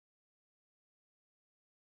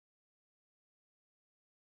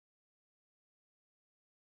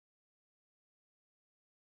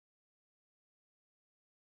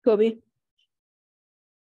Kobe.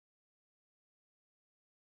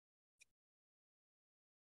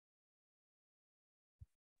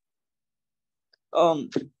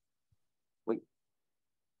 Wait.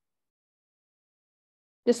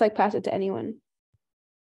 Just like pass it to anyone.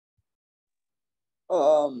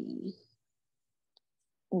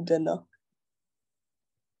 Udenna.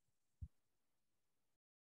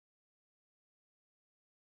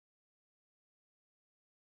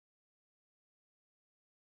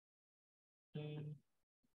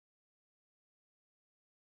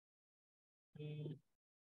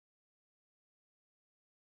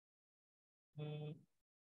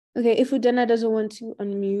 Okay, if Udenna doesn't want to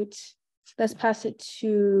unmute, let's pass it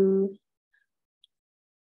to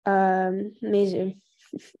Mazer.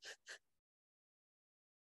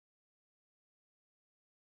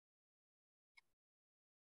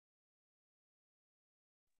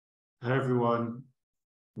 Hi everyone,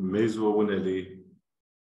 Mazer Winelli,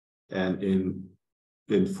 and in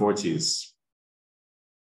 40s.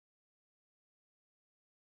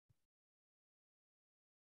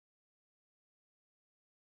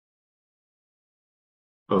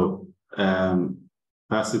 Oh,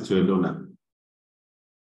 pass it to Elona.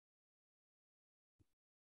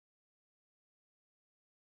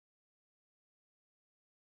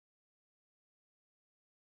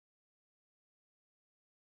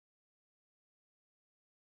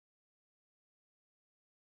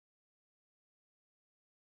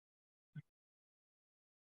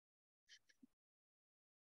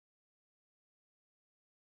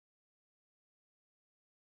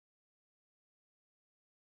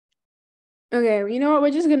 Okay, you know what?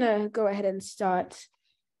 We're just gonna go ahead and start.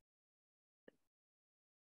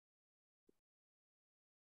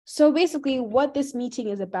 So basically, what this meeting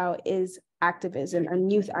is about is activism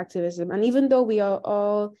and youth activism. And even though we are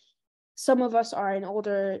all, some of us are in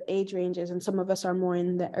older age ranges and some of us are more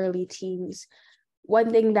in the early teens,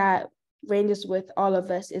 one thing that ranges with all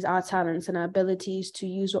of us is our talents and our abilities to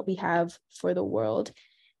use what we have for the world.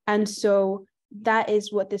 And so that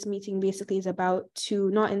is what this meeting basically is about, to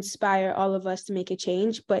not inspire all of us to make a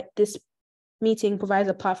change, but this meeting provides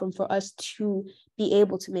a platform for us to be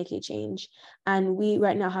able to make a change. And we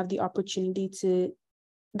right now have the opportunity to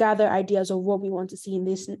gather ideas of what we want to see in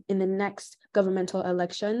the next governmental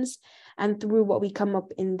elections. And through what we come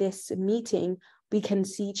up in this meeting, we can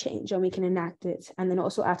see change and we can enact it. And then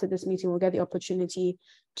also after this meeting, we'll get the opportunity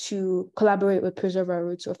to collaborate with Preserve Our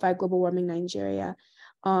Roots or Fight Global Warming Nigeria,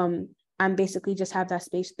 and basically just have that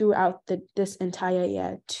space throughout this entire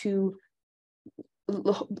year to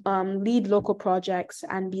lead local projects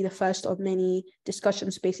and be the first of many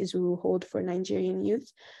discussion spaces we will hold for Nigerian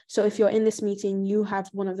youth. So if you're in this meeting, you are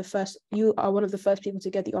one of the first people to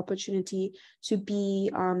get the opportunity to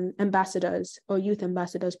be ambassadors or youth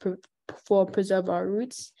ambassadors for Preserve Our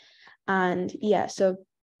Roots. And yeah, so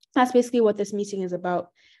that's basically what this meeting is about.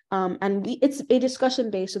 And it's a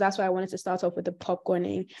discussion based, so that's why I wanted to start off with the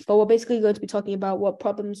popcorning. But we're basically going to be talking about what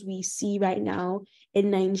problems we see right now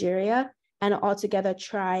in Nigeria, and all together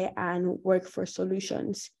try and work for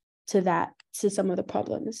solutions to some of the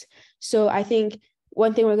problems. So I think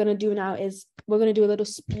one thing we're going to do now is we're going to do a little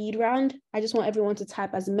speed round. I just want everyone to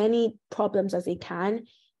type as many problems as they can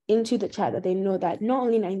into the chat that they know that not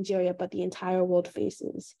only Nigeria, but the entire world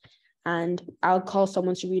faces. And I'll call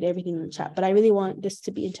someone to read everything in the chat, but I really want this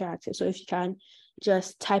to be interactive. So if you can,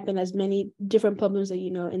 just type in as many different problems that you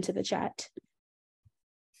know into the chat.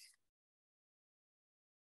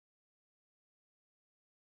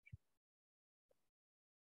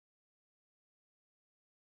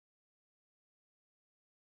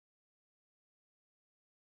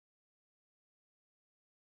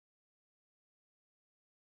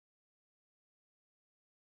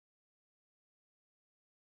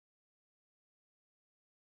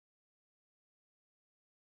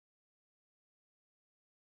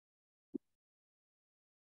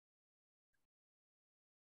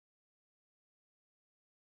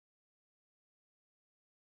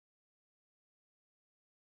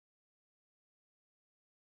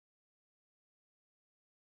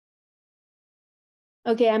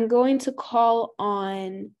 Okay, I'm going to call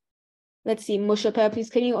on, let's see, Moshope, please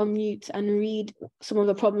can you unmute and read some of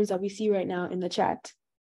the problems that we see right now in the chat?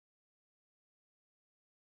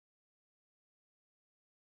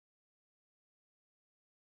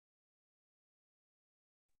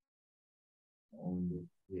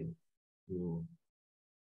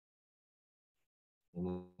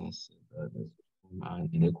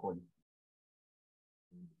 Inequality.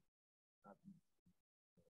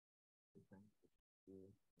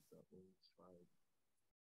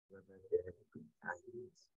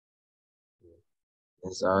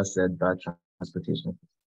 As I said, bad transportation.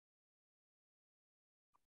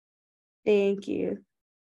 Thank you.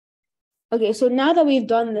 Okay, so now that we've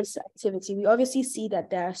done this activity, we obviously see that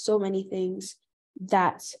there are so many things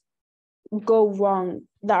that go wrong,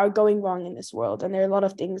 that are going wrong in this world. And there are a lot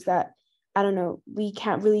of things that, I don't know, we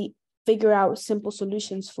can't really figure out simple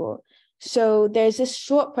solutions for. So there's this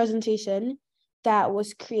short presentation that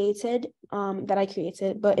was created, that I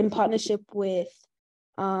created, but in partnership with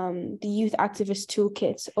the Youth Activist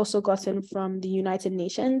Toolkit, also gotten from the United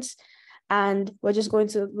Nations. And we're just going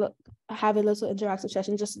to have a little interactive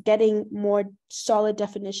session, just getting more solid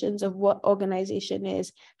definitions of what organization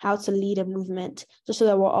is, how to lead a movement, just so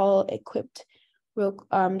that we're all equipped,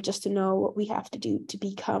 just to know what we have to do to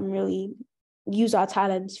become really, use our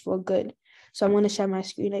talents for good. So I'm going to share my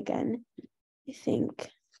screen again, I think.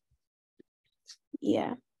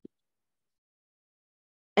 Yeah.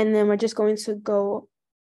 And then we're just going to go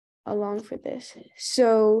along for this.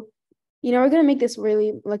 So, we're going to make this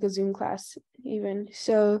really like a Zoom class even.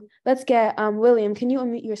 So let's get William, can you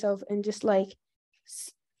unmute yourself and just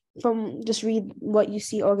just read what you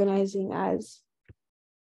see organizing as,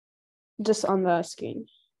 just on the screen.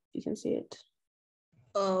 You can see it.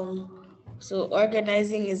 So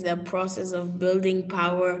organizing is the process of building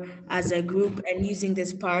power as a group and using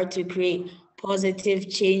this power to create positive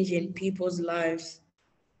change in people's lives.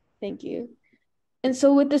 Thank you. And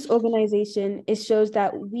so with this organization, it shows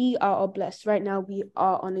that we are all blessed. Right now, we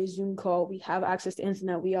are on a Zoom call. We have access to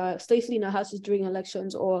internet. We are safely in our houses during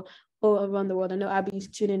elections or around the world. I know Abby's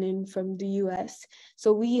tuning in from the US.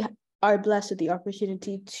 So we are blessed with the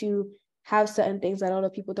opportunity to have certain things that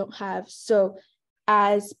other people don't have. So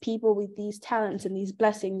as people with these talents and these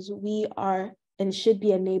blessings, we are and should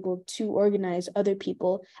be enabled to organize other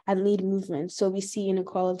people and lead movements. So we see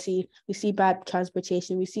inequality, we see bad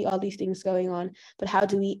transportation, we see all these things going on, but how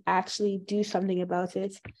do we actually do something about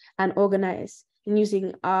it and organize and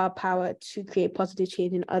using our power to create positive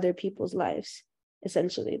change in other people's lives,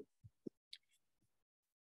 essentially.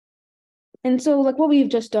 And so like what we've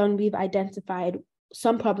just done, we've identified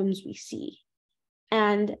some problems we see.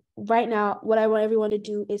 And right now, what I want everyone to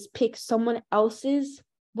do is pick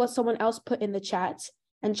what someone else put in the chat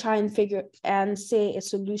and try and figure and say a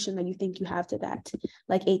solution that you think you have to that,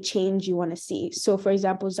 like a change you want to see. So for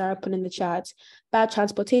example, Zara put in the chat, bad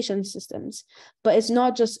transportation systems, but it's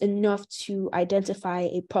not just enough to identify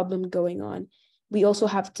a problem going on. We also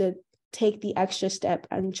have to take the extra step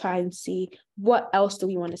and try and see what else do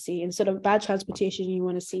we want to see. Instead of bad transportation, you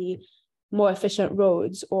want to see more efficient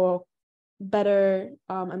roads or better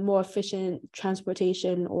and more efficient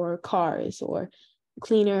transportation or cars or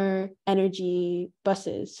cleaner energy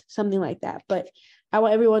buses, something like that. But I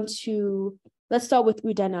want everyone to, let's start with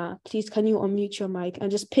Udena. Please, can you unmute your mic and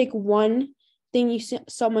just pick one thing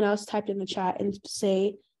someone else typed in the chat and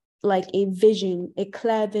say like a vision, a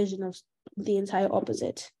clear vision of the entire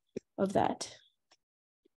opposite of that.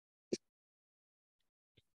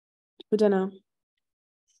 Udena.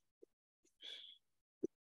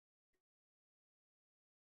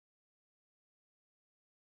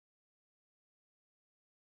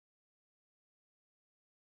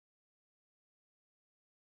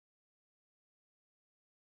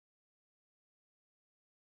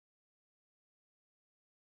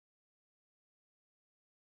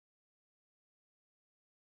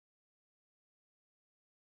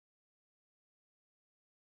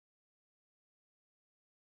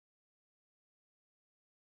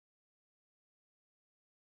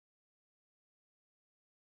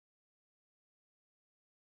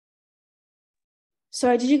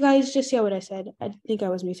 Sorry, did you guys just hear what I said? I think I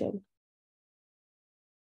was muted.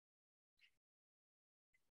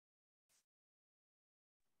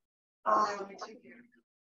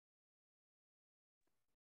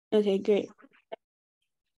 Okay, great.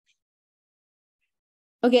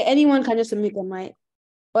 Okay, anyone can just unmute their mic.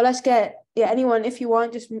 Or let's get, anyone, if you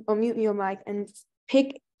want, just unmute your mic and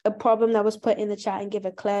pick a problem that was put in the chat and give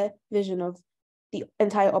a clear vision of the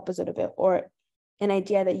entire opposite of it, or an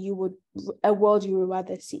idea that a world you would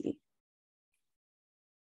rather see.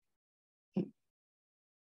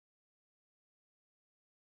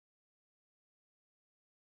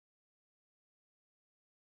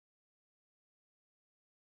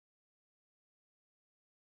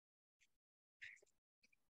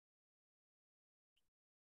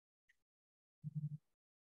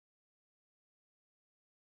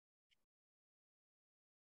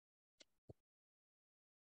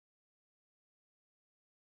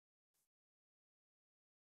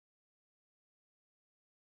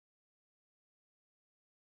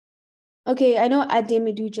 Okay, I know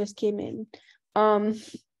Ademidu just came in.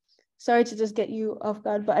 Sorry to just get you off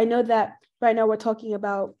guard, but I know that right now we're talking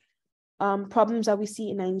about problems that we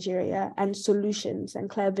see in Nigeria and solutions and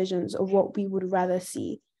clear visions of what we would rather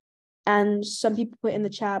see. And some people put in the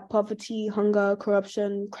chat poverty, hunger,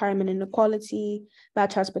 corruption, crime and inequality,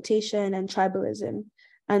 bad transportation, and tribalism.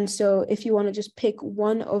 And so if you want to just pick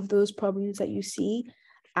one of those problems that you see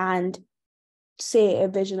and say a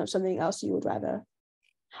vision of something else you would rather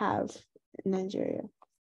have in Nigeria.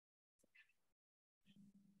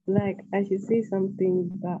 Like, I should say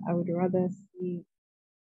something that I would rather see,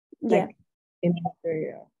 like, in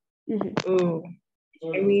Nigeria.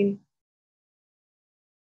 I mean,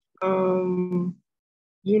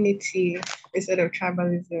 unity instead of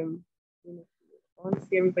tribalism. Unity. I want to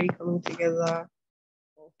see everybody coming together.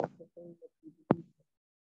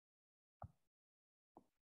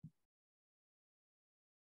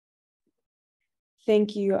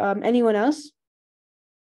 Thank you. Anyone else?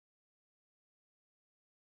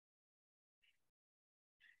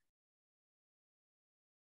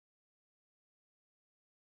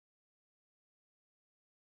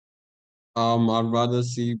 I'd rather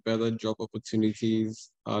see better job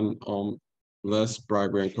opportunities and less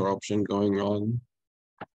bribery and corruption going on in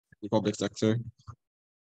the public sector.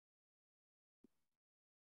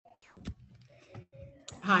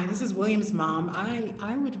 Hi, this is William's mom.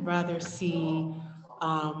 I would rather see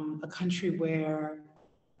a country where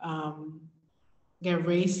their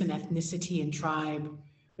race and ethnicity and tribe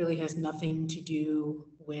really has nothing to do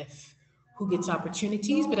with who gets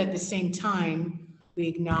opportunities, but at the same time, we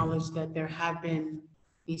acknowledge that there have been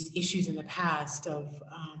these issues in the past of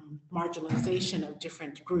marginalization of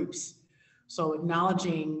different groups. So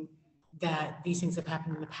acknowledging that these things have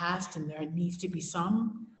happened in the past and there needs to be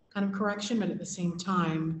some kind of correction, but at the same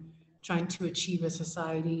time, trying to achieve a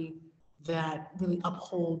society that really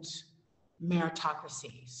upholds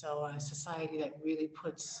meritocracy. So a society that really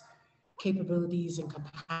puts capabilities and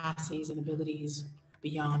capacities and abilities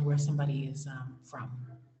beyond where somebody is from.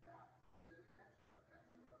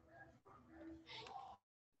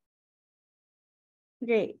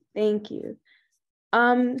 Great, thank you.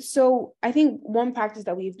 So I think one practice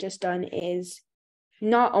that we've just done is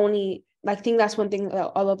not only, I think that's one thing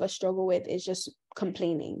that all of us struggle with is just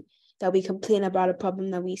complaining, that we complain about a problem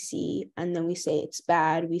that we see and then we say it's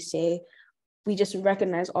bad, we just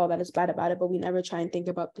recognize all that is bad about it, but we never try and think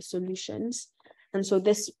about the solutions. And so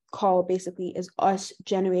this call basically is us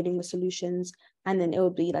generating the solutions, and then it will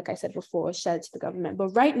be, like I said before, shared to the government.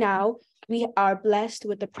 But right now, we are blessed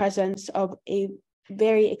with the presence of a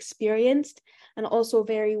very experienced and also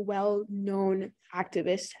very well-known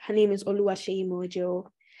activist. Her name is Oluwaseyi Mojo.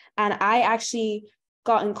 And I actually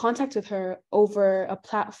got in contact with her over a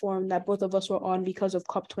platform that both of us were on because of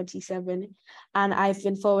COP27. And I've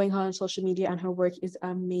been following her on social media and her work is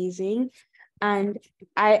amazing. And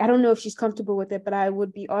I don't know if she's comfortable with it, but I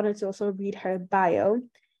would be honored to also read her bio.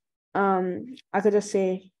 I could just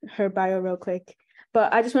say her bio real quick,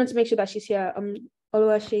 but I just wanted to make sure that she's here.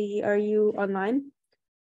 Oluwaseyi, are you online?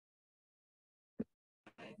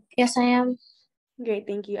 Yes, I am. Great,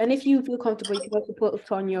 thank you. And if you feel comfortable, you can also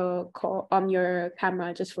put on your call on your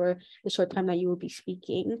camera just for the short time that you will be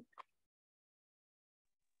speaking.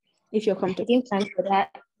 If you're comfortable.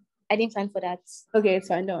 I didn't plan for that. Okay, it's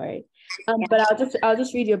fine, don't worry. But I'll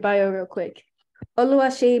just read your bio real quick.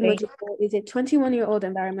 Oluwaseyi Mojo is a 21-year-old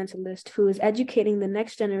environmentalist who is educating the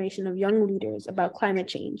next generation of young leaders about climate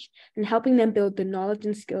change and helping them build the knowledge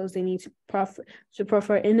and skills they need to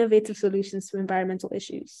proffer innovative solutions to environmental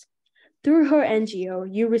issues. Through her NGO,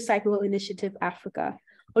 You Recycle Initiative Africa,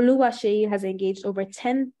 Oluwaseyi has engaged over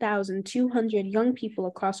 10,200 young people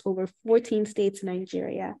across over 14 states in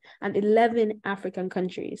Nigeria and 11 African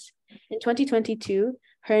countries. In 2022,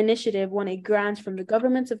 her initiative won a grant from the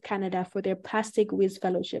Government of Canada for their Plastic Whiz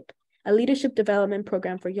Fellowship, a leadership development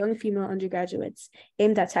program for young female undergraduates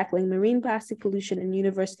aimed at tackling marine plastic pollution in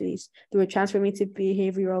universities through a transformative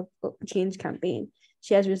behavioral change campaign.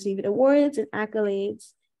 She has received awards and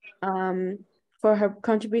accolades for her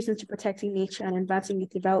contributions to protecting nature and advancing youth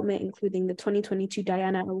development, including the 2022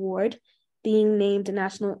 Diana Award, being named a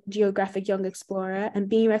National Geographic Young Explorer, and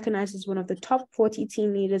being recognized as one of the top 40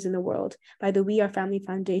 teen leaders in the world by the We Are Family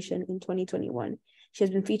Foundation in 2021. She has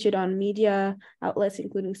been featured on media outlets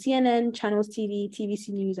including CNN, Channels TV, TVC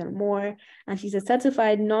News, and more. And she's a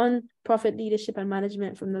certified non-profit leadership and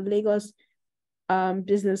management from the Lagos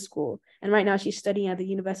Business School. And right now she's studying at the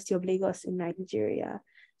University of Lagos in Nigeria.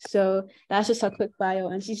 So that's just her quick bio.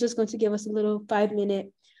 And she's just going to give us a little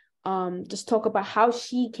 5-minute just talk about how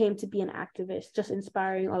she came to be an activist, just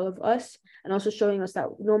inspiring all of us and also showing us that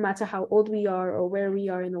no matter how old we are or where we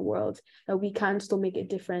are in the world, that we can still make a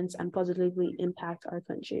difference and positively impact our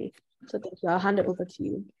country. So thank you. I'll hand it over to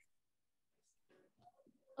you.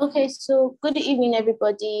 Okay, so good evening,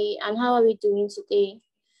 everybody, and how are we doing today?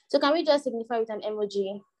 So can we just signify with an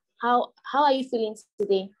emoji? How are you feeling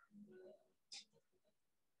today?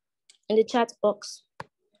 In the chat box.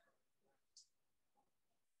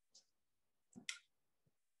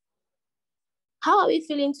 How are we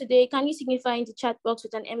feeling today? Can you signify in the chat box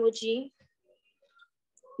with an emoji?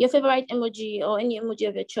 Your favorite emoji or any emoji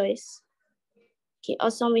of your choice. Okay,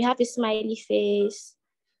 awesome. We have a smiley face.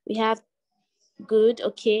 We have good.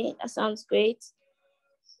 Okay, that sounds great.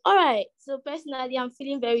 All right. So personally, I'm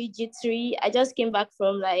feeling very jittery. I just came back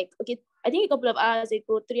from I think a couple of hours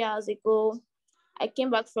ago, 3 hours ago, I came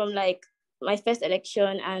back from my first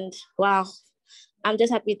election, and wow, I'm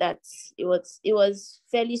just happy that it was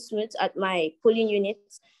fairly smooth at my polling unit.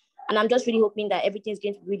 And I'm just really hoping that everything's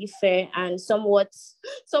going to be really fair and somewhat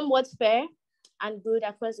fair and good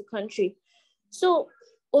across the country. So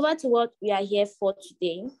over to what we are here for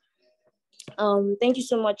today. Thank you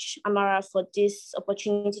so much, Amara, for this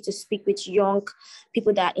opportunity to speak with young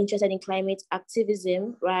people that are interested in climate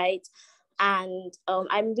activism, right? And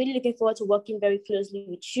I'm really looking forward to working very closely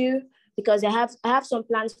with you because I have some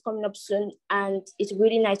plans coming up soon, and it's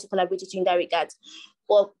really nice to collaborate with you in that regard.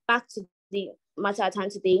 Well, back to the matter at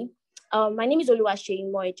hand today. My name is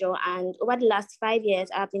Oluwaseyi Moijo, and over the last 5 years,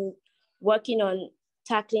 I've been working on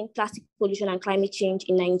tackling plastic pollution and climate change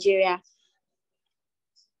in Nigeria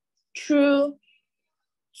through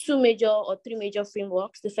 3 major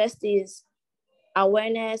frameworks. The first is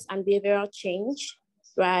awareness and behavioral change,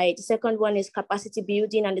 right? The second one is capacity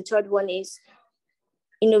building, and the third one is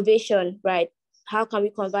innovation, right? How can we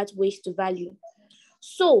convert waste to value?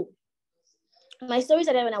 So my story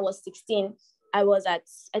started when I was 16. I was at,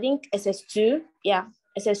 I think, SS2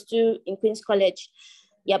 in Queen's College,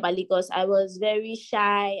 Yaba, Lagos. I was very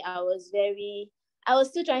shy. I was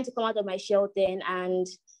still trying to come out of my shell then, and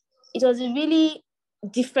it was a really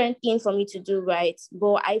different thing for me to do, right?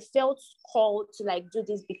 But I felt called to do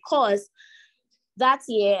this because that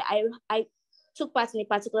year I took part in a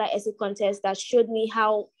particular essay contest that showed me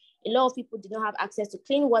how a lot of people did not have access to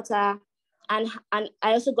clean water. And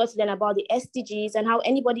I also got to learn about the SDGs and how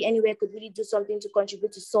anybody anywhere could really do something to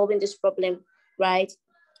contribute to solving this problem, right?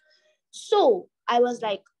 So I was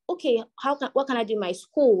like, okay, what can I do in my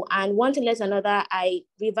school? And one thing led to another, I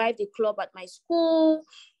revived the club at my school.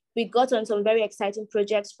 We got on some very exciting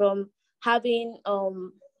projects, from having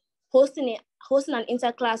hosting an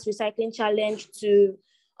interclass recycling challenge to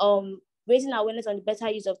raising awareness on the better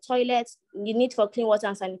use of toilets, the need for clean water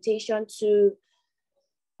and sanitation, to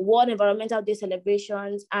World Environmental Day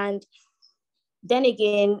celebrations. And then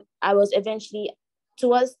again, I was eventually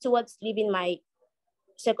towards leaving my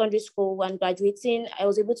secondary school and graduating, I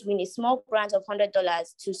was able to win a small grant of $100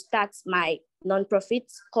 to start my nonprofit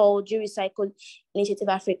called You Recycle Initiative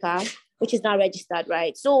Africa, which is now registered,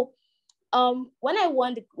 right? So when I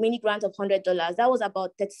won the mini grant of $100, that was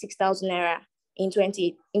about 36,000 naira in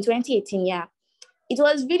 2018, yeah. It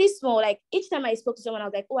was really small. Like each time I spoke to someone, I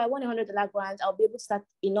was like, oh, I won $100 grant. I'll be able to start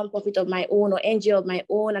a nonprofit of my own or NGO of my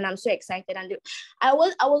own. And I'm so excited. And I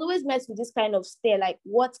was always met with this kind of stare, like,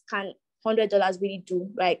 what can $100 really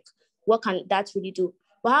do? Like, what can that really do?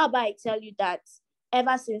 But how about I tell you that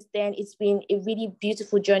ever since then, it's been a really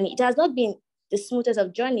beautiful journey. It has not been the smoothest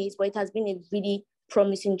of journeys, but it has been a really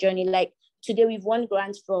promising journey. Like today, we've won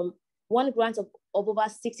grant of over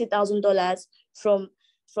 $60,000 from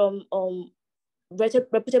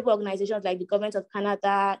reputable organizations like the Government of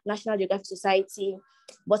Canada, National Geographic Society,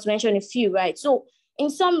 but to mention a few, right? So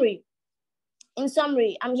in summary,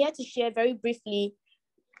 I'm here to share very briefly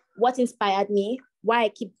what inspired me, why I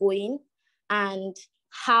keep going, and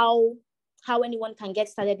how anyone can get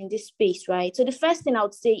started in this space, right? So the first thing I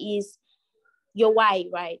would say is your why,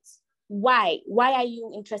 right? Why are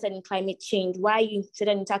you interested in climate change? Why are you interested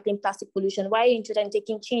in tackling plastic pollution? Why are you interested in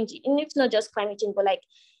taking change? And if not just climate change, but like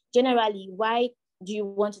generally, why do you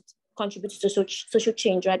want to contribute to social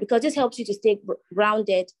change, right? Because this helps you to stay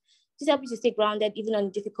grounded. This helps you to stay grounded even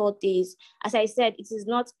on difficult days. As I said, it has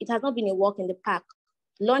not been a walk in the park.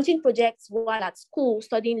 Launching projects while at school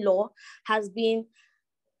studying law has been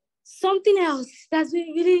something else. That's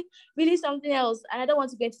been really, really something else. And I don't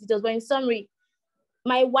want to go into details, but in summary,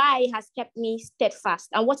 my why has kept me steadfast.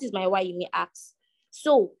 And what is my why, you may ask?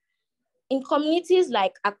 So in communities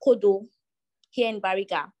like Akodo here in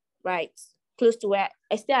Bariga, right, close to where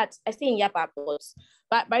I stay in Yaba,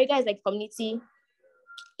 but Bariga is like community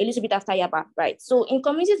a little bit after Yaba, right? So in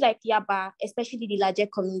communities like Yaba, especially the larger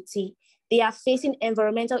community, they are facing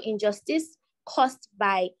environmental injustice caused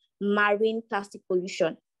by marine plastic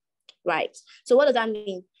pollution, right? So what does that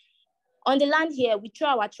mean? On the land here, we throw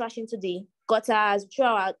our trash into the gutters,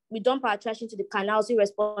 we dump our trash into the canals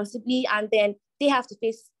irresponsibly, and then they have to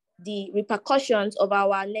face the repercussions of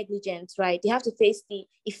our negligence, right? They have to face the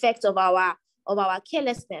effects of our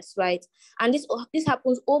carelessness, right? And this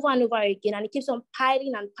happens over and over again, and it keeps on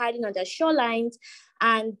piling and piling on their shorelines,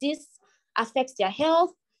 and this affects their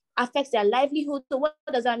health, affects their livelihood. So what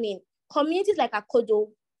does that mean? Communities like Akodo,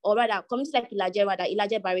 or rather communities like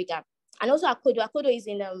Ilaje Bariga, and also Akodo is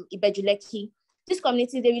in Ibejuleki. These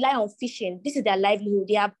communities, they rely on fishing. This is their livelihood.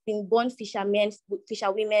 They have been born fishermen,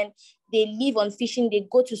 fisherwomen. They live on fishing. They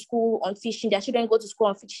go to school on fishing. Their children go to school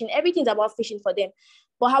on fishing. Everything's about fishing for them.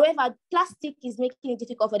 But however, plastic is making it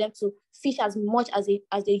difficult for them to fish as much as they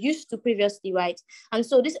used to previously, right? And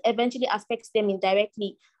so this eventually affects them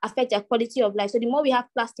indirectly, affects their quality of life. So the more we have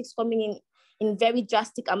plastics coming in very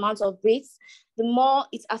drastic amounts of rates, the more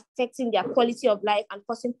it's affecting their quality of life and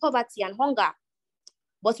causing poverty and hunger.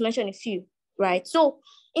 But to mention a few, right? So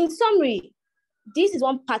in summary, this is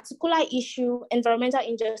one particular issue. Environmental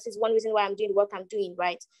injustice is one reason why I'm doing the work I'm doing,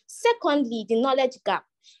 right? Secondly, the knowledge gap.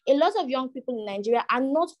 A lot of young people in Nigeria are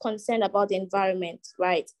not concerned about the environment,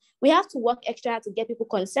 right? We have to work extra hard to get people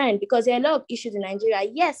concerned because there are a lot of issues in Nigeria.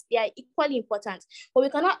 Yes, they are equally important, but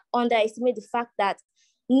we cannot underestimate the fact that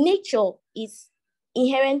nature is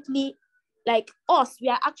inherently like us. We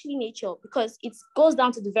are actually nature because it goes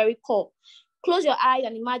down to the very core. Close your eyes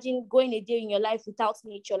and imagine going a day in your life without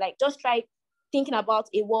nature. Like just try thinking about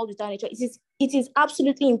a world without nature. It is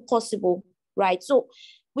absolutely impossible, right? So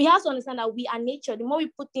we have to understand that we are nature. The more we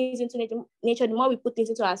put things into nature, the more we put things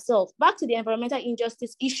into ourselves. Back to the environmental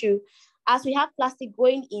injustice issue, as we have plastic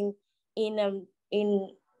going in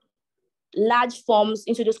large forms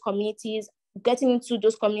into those communities, getting into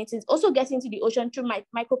those communities, also getting into the ocean through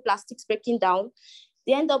microplastics breaking down,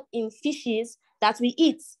 they end up in fishes that we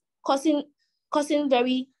eat, causing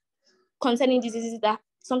very concerning diseases that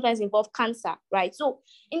sometimes involve cancer, right? So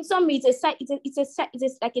in some ways, it's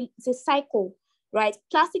a cycle, right?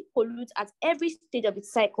 Plastic pollutes at every stage of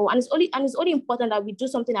its cycle, and it's only important that we do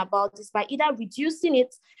something about this by either reducing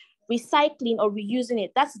it, recycling, or reusing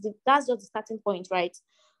it. That's just the starting point, right?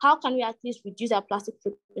 How can we at least reduce our plastic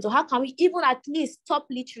footprint? So how can we even at least stop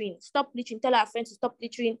littering, tell our friends to stop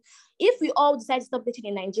littering? If we all decide to stop littering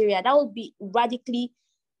in Nigeria, that would be radically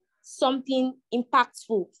something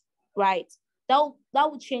impactful, right?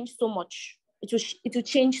 That would change so much. It will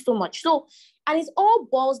change so much. So, and it all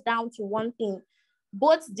boils down to one thing,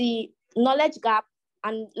 both the knowledge gap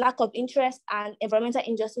and lack of interest and environmental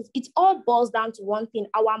injustice, it all boils down to one thing,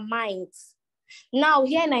 our minds. Now,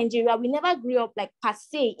 here in Nigeria, we never grew up like per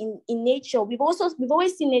se in nature. We've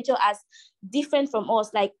always seen nature as different from us.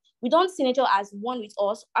 Like we don't see nature as one with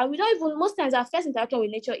us. And we don't even, most times our first interaction with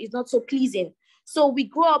nature is not so pleasing. So we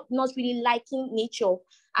grow up not really liking nature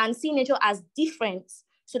and seeing nature as different.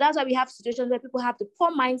 So that's why we have situations where people have the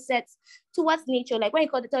poor mindsets towards nature. Like when you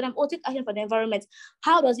tell them, oh, take action for the environment.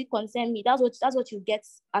 How does it concern me? That's what you get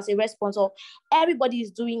as a response. Or everybody is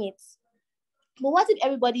doing it. But what if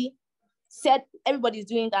everybody said everybody's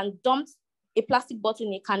doing it and dumped a plastic bottle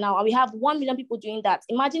in a canal, and we have 1 million people doing that?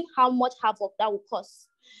 Imagine how much havoc that would cause.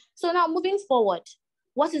 So now moving forward,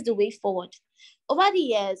 what is the way forward? Over the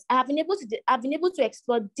years, I've been able to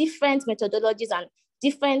explore different methodologies and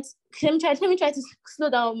different. Let me try to slow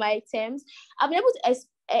down my terms. I've been able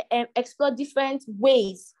to explore different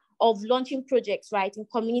ways of launching projects, right, in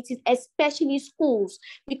communities, especially schools,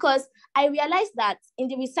 because I realized that in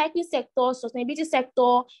the recycling sector, sustainability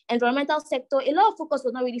sector, environmental sector, a lot of focus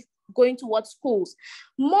was not really going towards schools.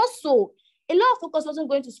 More so, a lot of focus wasn't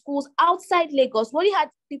going to schools outside Lagos. We only had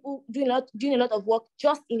people doing a lot of work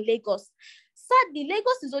just in Lagos. Sadly,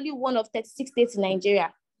 Lagos is only one of 36 states in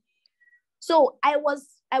Nigeria. So I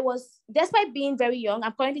was, despite being very young,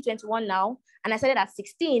 I'm currently 21 now, and I started at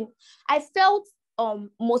 16, I felt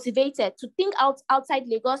motivated to think outside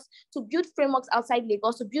Lagos, to build frameworks outside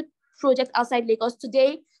Lagos, to build projects outside Lagos.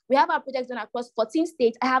 Today, we have our projects done across 14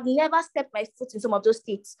 states. I have never stepped my foot in some of those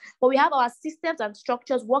states, but we have our systems and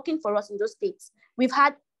structures working for us in those states. We've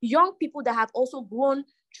had young people that have also grown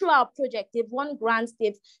through our project. They've won grants,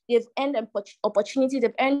 they've earned opportunities,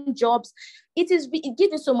 they've earned jobs. It gives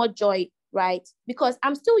me so much joy, right? Because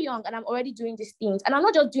I'm still young and I'm already doing these things. And I'm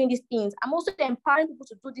not just doing these things, I'm also empowering people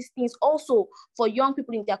to do these things also for young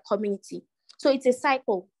people in their community. So it's a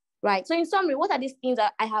cycle, right? So in summary, what are these things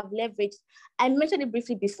that I have leveraged? I mentioned it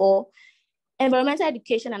briefly before: environmental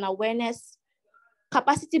education and awareness,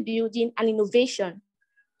 capacity building, and innovation,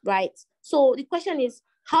 right? So the question is,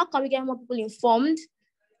 how can we get more people informed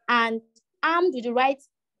and armed with the right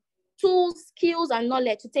tools, skills, and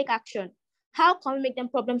knowledge to take action? How can we make them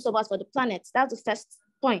problem solvers for the planet? That's the first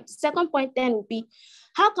point. Second point then will be,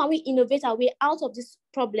 how can we innovate our way out of this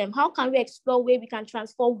problem? How can we explore where we can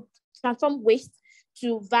transform waste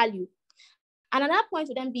to value? And another point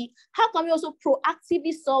would then be, how can we also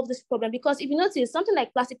proactively solve this problem? Because if you notice, something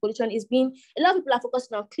like plastic pollution is being, a lot of people are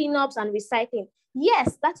focusing on cleanups and recycling.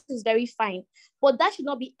 Yes, that is very fine, but that should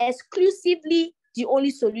not be exclusively the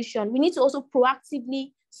only solution. We need to also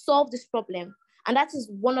proactively solve this problem. And that is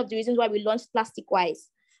one of the reasons why we launched Plastic Wise.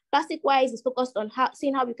 Plastic Wise is focused on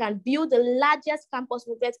seeing how we can build the largest campus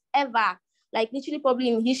movement ever, like literally probably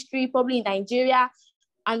in history, probably in Nigeria,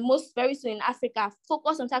 and most very soon in Africa,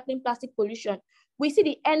 focus on tackling plastic pollution. We see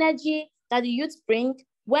the energy that the youth bring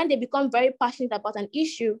when they become very passionate about an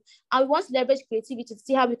issue, and we want to leverage creativity to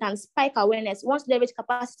see how we can spike awareness. We want to leverage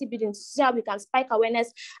capacity building to see how we can spike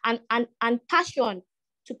awareness and passion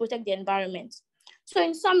to protect the environment. So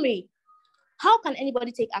in summary, how can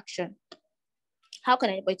anybody take action? How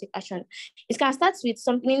can anybody take action? It can start with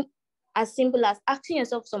something as simple as asking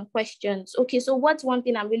yourself some questions. Okay, so what's one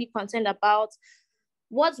thing I'm really concerned about?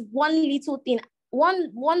 What's one little thing?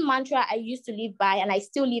 One mantra I used to live by, and I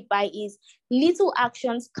still live by, is little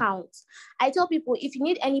actions count. I tell people, if you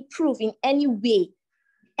need any proof in any way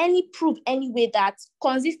that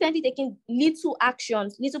consistently taking little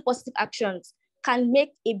actions, little positive actions can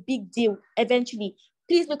make a big deal eventually,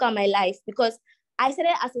 please look at my life. Because I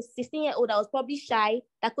started as a 16-year-old. I was probably shy.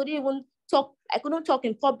 I couldn't talk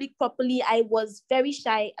in public properly. I was very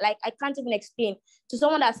shy. Like, I can't even explain. To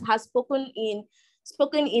someone that has spoken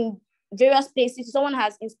in various places, someone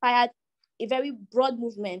has inspired a very broad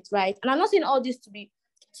movement, right? And I'm not saying all this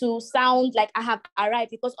to sound like I have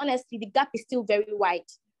arrived, because honestly, the gap is still very wide.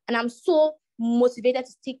 And I'm so motivated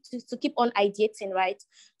to keep on ideating, right?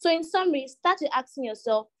 So in summary, start with asking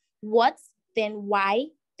yourself, what, then why,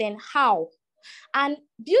 then how? And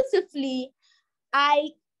beautifully,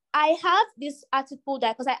 I have this article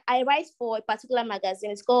that, because I write for a particular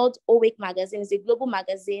magazine. It's called Awake Magazine. It's a global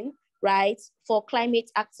magazine, right, for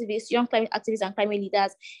climate activists, young climate activists and climate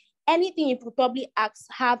leaders. Anything you could probably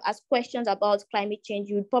have as questions about climate change,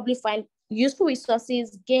 you would probably find useful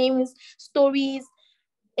resources, games, stories,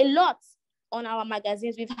 a lot on our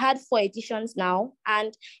magazines. We've had 4 editions now,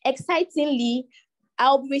 and excitingly,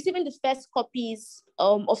 I'll be receiving the first copies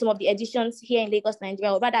of some of the editions here in Lagos,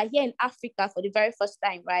 Nigeria, or rather here in Africa for the very first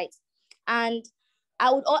time, right? And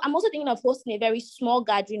I'm also thinking of hosting a very small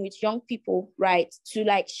gathering with young people, right, to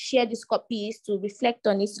like share these copies, to reflect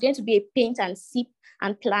on it. It's going to be a paint and sip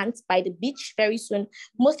and plant by the beach very soon,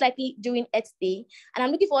 most likely during Earth Day. And I'm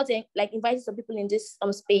looking forward to like inviting some people in this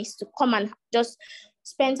space to come and just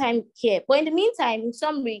spend time here. But in the meantime, in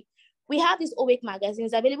summary, we have these Awake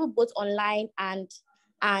magazines available both online and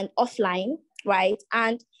offline, right?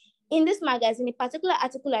 And in this magazine, a particular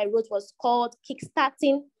article I wrote was called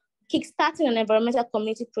Kickstarting an Environmental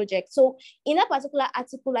Community Project. So in that particular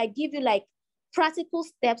article, I give you like practical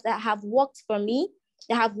steps that have worked for me,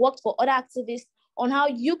 that have worked for other activists, on how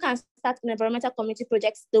you can start an environmental community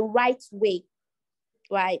project the right way,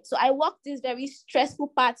 right? So I walk this very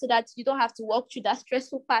stressful part so that you don't have to walk through that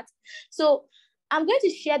stressful part. So I'm going to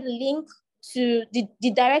share the link to the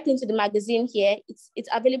direct link to the magazine here. It's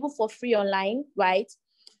available for free online, right?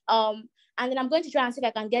 And then I'm going to try and see if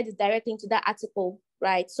I can get the direct link to that article,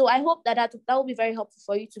 right? So I hope that will be very helpful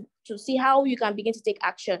for you to see how you can begin to take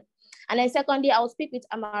action. And then secondly, I'll speak with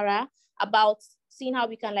Amara about seeing how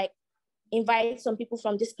we can like invite some people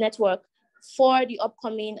from this network for the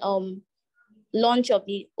upcoming launch of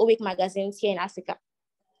the Awake magazines here in Africa.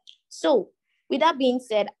 So with that being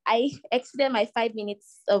said, I exceeded my 5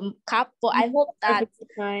 minutes cap, but I hope that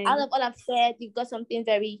out of all I've said, you've got something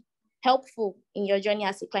very helpful in your journey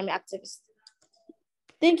as a climate activist.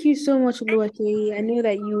 Thank you so much, Oluwakeri. I know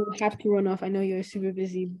that you have to run off. I know you're super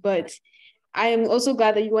busy, but I am also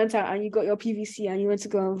glad that you went out and you got your PVC and you went to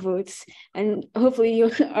go and vote. And hopefully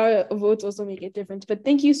our votes also make a difference. But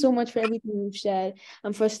thank you so much for everything you've shared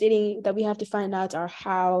and for stating that we have to find out our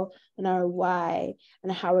how and our why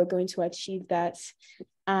and how we're going to achieve that.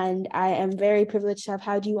 And I am very privileged to have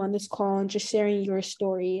had you on this call and just sharing your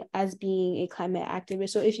story as being a climate activist.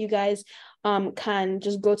 So if you guys can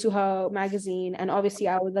just go to her magazine, and obviously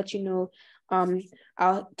I will let you know,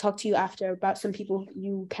 I'll talk to you after about some people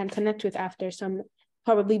you can connect with after, some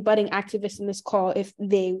probably budding activists in this call if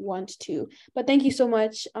they want to. But thank you so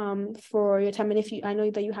much for your time. And I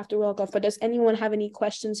know that you have to roll off, but does anyone have any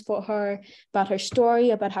questions for her about her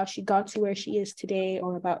story, about how she got to where she is today,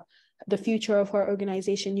 or about the future of her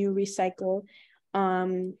organization, New Recycle?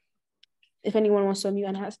 If anyone wants to unmute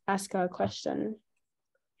and ask her a question.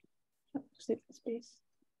 Space.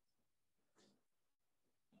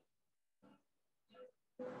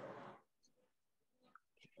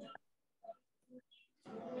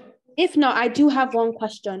 If not, I do have one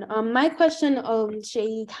question. My question,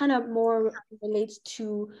 Shay, kind of more relates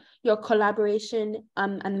to your collaboration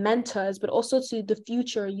and mentors, but also to the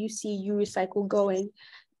future you see You Recycle going.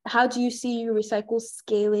 How do you see You Recycle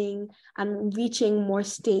scaling and reaching more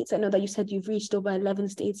states? I know that you said you've reached over 11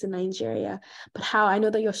 states in Nigeria, but how? I know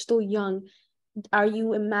that you're still young. Are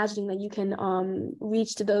you imagining that you can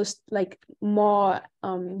reach to those like more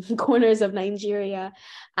corners of Nigeria?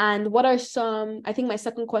 And what are some, I think my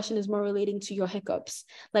second question is more relating to your hiccups.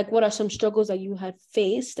 Like, what are some struggles that you had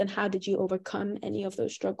faced, and how did you overcome any of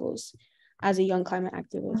those struggles as a young climate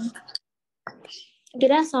activist? Okay,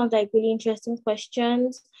 that sounds like really interesting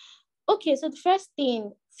questions. Okay, so the first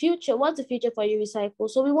thing, future, what's the future for You Recycle?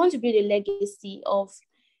 So we want to build a legacy of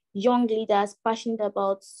young leaders passionate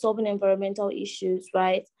about solving environmental issues,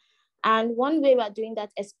 right? And one way we're doing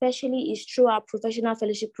that especially is through our professional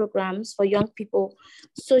fellowship programs for young people.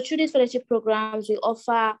 So through these fellowship programs, we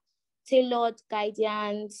offer tailored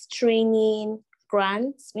guidance, training,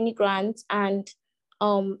 grants, mini grants, and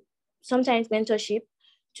sometimes mentorship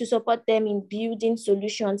to support them in building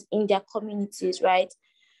solutions in their communities, right?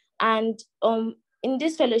 And in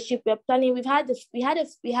this fellowship, we're planning, we had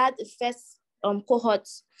the first cohort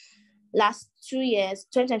last 2 years,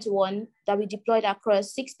 2021, that we deployed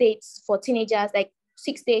across 6 states for teenagers, like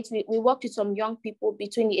 6 states. We worked with some young people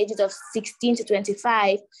between the ages of 16 to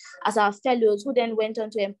 25 as our fellows, who then went on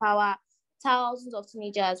to empower thousands of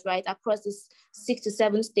teenagers, right, across these 6 to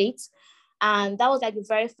 7 states. And that was like the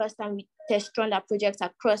very first time we test run our projects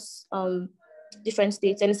across different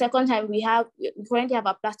states. And the second time we currently have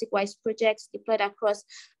our plastic wise projects deployed across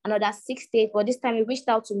another 6 states, but this time we reached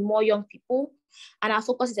out to more young people, and our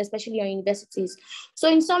focus is especially on universities. So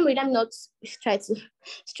in summary, I'm not try to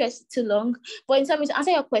stress it too long, but in summary, to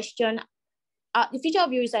answer your question, the future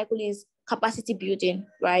of You Recycle is capacity building,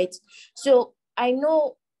 right? So I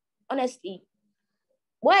know, honestly,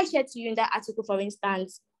 what I shared to you in that article, for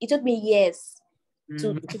instance, it took me years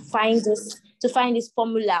to find this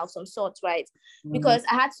formula of some sort, right? Because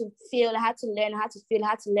I had to fail, I had to learn, I had to fail,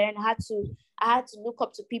 I had to learn, I had to look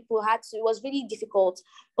up to people, it was really difficult.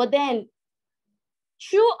 But then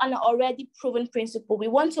through an already proven principle, we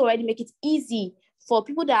want to already make it easy for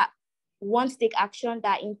people that want to take action,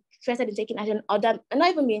 that are interested in taking action, or that are not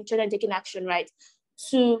even be interested in taking action, right?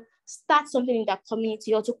 To start something in that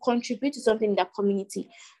community or to contribute to something in that community.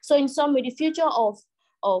 So in summary, the future of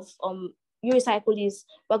You Recycle is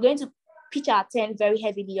we're going to pitch our tent very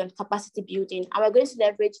heavily on capacity building, and we're going to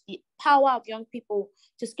leverage the power of young people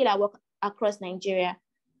to scale our work across Nigeria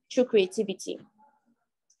through creativity,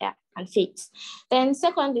 and faith. Then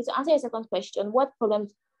secondly, to answer your second question, what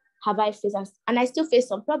problems have I faced? And I still face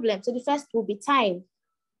some problems. So the first will be time.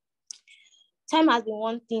 Time has been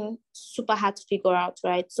one thing super hard to figure out,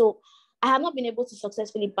 right? So I have not been able to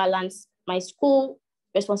successfully balance my school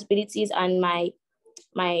responsibilities and my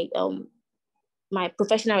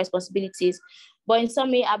professional responsibilities. But in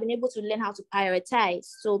some way, I've been able to learn how to prioritize.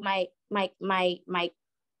 So my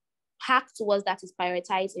hack towards that is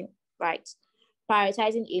prioritizing, right?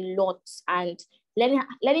 Prioritizing a lot and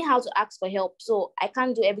learning how to ask for help. So I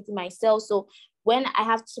can't do everything myself. So when I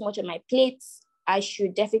have so much on my plate, I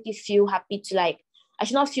should definitely feel happy to I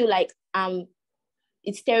should not feel like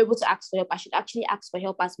it's terrible to ask for help. I should actually ask for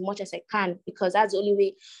help as much as I can, because that's the only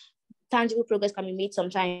way tangible progress can be made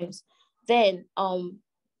sometimes. Then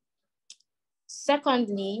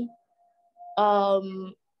secondly,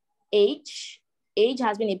 age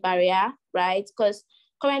has been a barrier, right? Because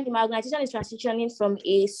currently my organization is transitioning from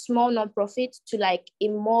a small nonprofit to a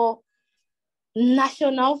more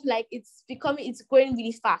national, it's growing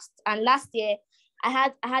really fast. And last year I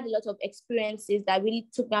had a lot of experiences that really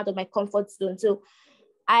took me out of my comfort zone. So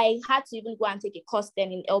I had to even go and take a course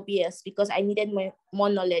then in LBS because I needed more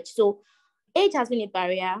knowledge. So age has been a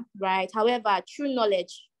barrier, right? However, through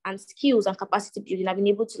knowledge and skills and capacity building, I've been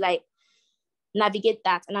able to navigate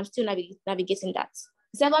that, and I'm still navigating that.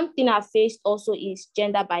 The second thing I've faced also is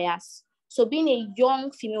gender bias. So being a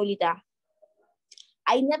young female leader,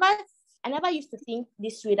 I never used to think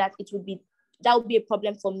this way, that would be a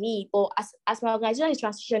problem for me. But as my organization is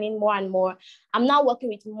transitioning more and more, I'm now working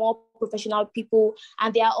with more professional people,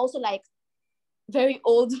 and they are also very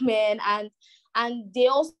old men, and they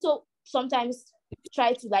also sometimes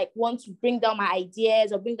try to want to bring down my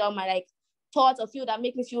ideas or bring down my thoughts or feel that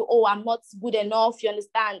make me feel, oh, I'm not good enough. You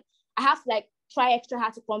understand? I have to try extra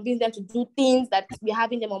hard to convince them to do things that we're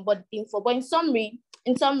having them on board thing for. But in summary,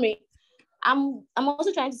 I'm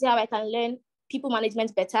also trying to see how I can learn people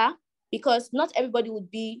management better, because not everybody would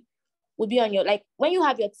be would be on your, like, when you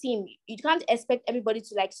have your team, you can't expect everybody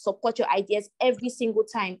to like support your ideas every single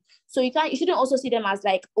time. So you shouldn't also see them as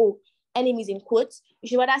like, oh, enemies in quotes. You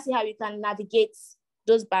should rather see how you can navigate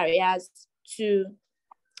those barriers to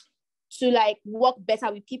like work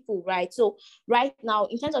better with people, right? So right now,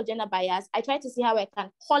 in terms of gender bias, I try to see how I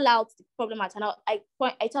can call out the problem at hand.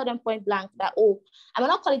 I tell them point blank that, oh, I might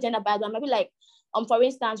not call it gender bias, but I might be like, for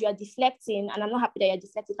instance, you are deflecting and I'm not happy that you're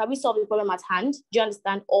deflecting. Can we solve the problem at hand? Do you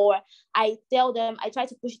understand? Or I tell them, I try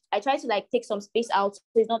to like take some space out so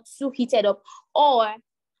it's not too heated up. Or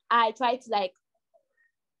I try to like,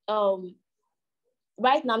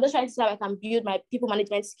 right now I'm just trying to see how I can build my people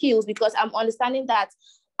management skills, because I'm understanding that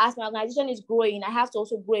as my organization is growing, I have to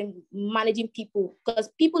also grow in managing people, because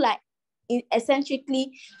people are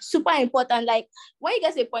essentially super important. Like when you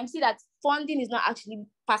get to a point, see that funding is not actually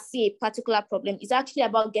per se a particular problem. It's actually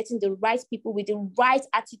about getting the right people with the right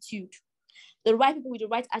attitude, and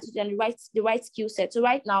the right skill set. So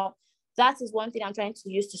right now, that is one thing I'm trying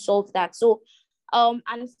to use to solve that. So,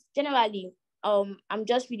 and generally, I'm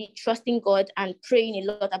just really trusting God and praying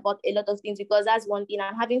a lot about a lot of things, because that's one thing.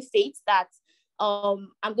 I'm having faith that I'm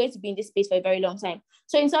going to be in this space for a very long time.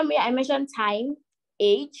 So in some way, I mentioned time,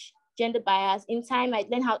 age, gender bias. In time, I've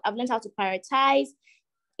learned how to prioritize.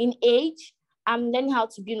 In age, I'm learning how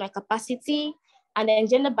to build my capacity. And then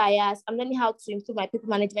gender bias, I'm learning how to improve my people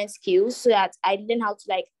management skills so that I learn how to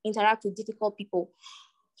like interact with difficult people.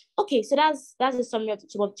 Okay, so that's a summary of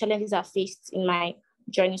some of the challenges I've faced in my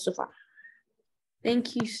journey so far.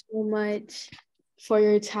 Thank you so much for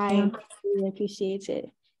your time. Really appreciate it.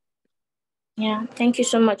 Yeah, thank you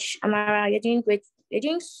so much, Amara. You're doing great. You're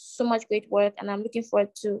doing so much great work, and I'm looking forward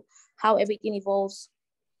to how everything evolves.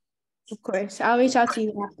 Of course. I'll reach out to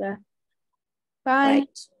you after. Bye.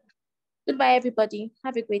 Right. Goodbye, everybody.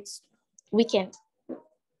 Have a great weekend.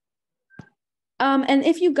 And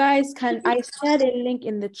if you guys can, I shared a link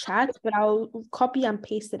in the chat, but I'll copy and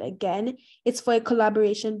paste it again. It's for a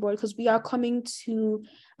collaboration board, because we are coming to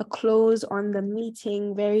a close on the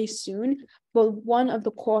meeting very soon. But one of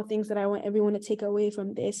the core things that I want everyone to take away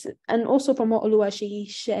from this, and also from what Oluwaseyi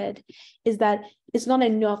shared, is that it's not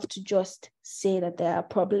enough to just say that there are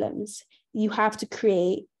problems. You have to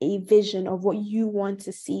create a vision of what you want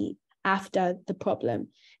to see after the problem.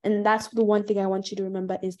 And that's the one thing I want you to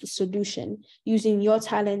remember, is the solution, using your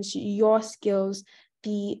talents, your skills,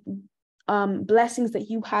 the blessings that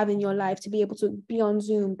you have in your life to be able to be on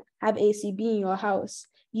Zoom, have AC, be in your house,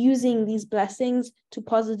 using these blessings to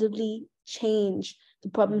positively change the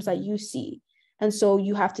problems that you see. And so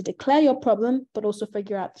you have to declare your problem, but also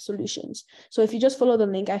figure out the solutions. So if you just follow the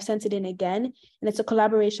link, I've sent it in again, and it's a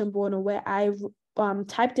collaboration board where I've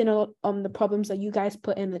typed in the problems that you guys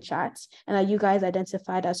put in the chat and that you guys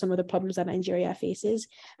identified as some of the problems that Nigeria faces,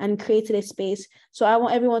 and created a space. So I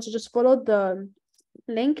want everyone to just follow the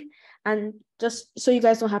link, and just so you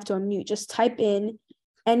guys don't have to unmute, just type in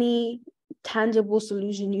any tangible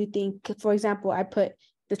solution you think. For example, I put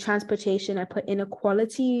the transportation, I put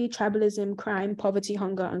inequality, tribalism, crime, poverty,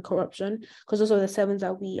 hunger, and corruption, because those are the 7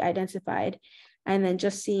 that we identified. And then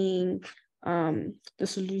just seeing the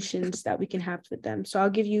solutions that we can have with them. So I'll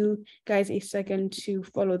give you guys a second to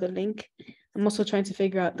follow the link. I'm also trying to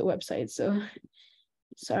figure out the website, so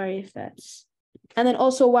sorry if that's. And then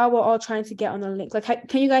also, while we're all trying to get on the link, like,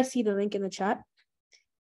 can you guys see the link in the chat?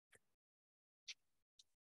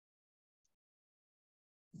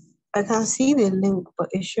 I can see the link, but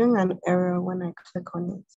it's showing an error when I click on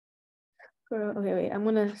it. Girl, okay, wait, I'm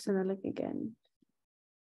gonna send the link again.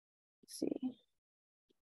 Let's see.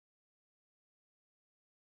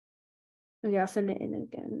 Okay, I'll send it in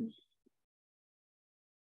again.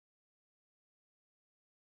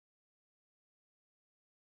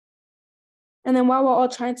 And then while we're all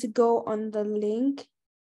trying to go on the link,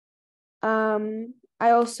 I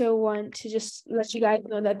also want to just let you guys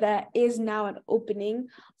know that there is now an opening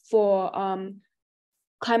for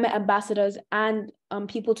climate ambassadors and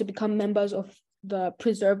people to become members of the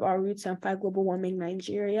Preserve Our Roots and Fight Global Warming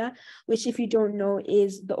Nigeria, which, if you don't know,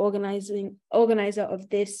 is the organizer of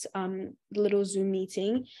this little Zoom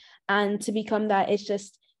meeting. And to become that, it's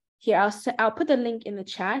just here. I'll put the link in the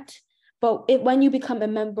chat. But when you become a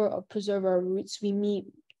member of Preserve Our Roots, we meet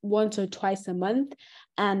once or twice a month,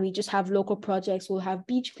 and we just have local projects. We'll have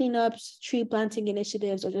beach cleanups, tree planting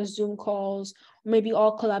initiatives, or just Zoom calls, or maybe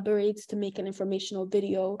all collaborate to make an informational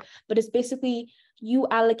video. But it's basically you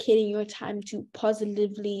allocating your time to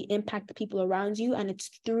positively impact the people around you, and it's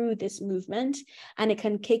through this movement, and it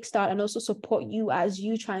can kickstart and also support you as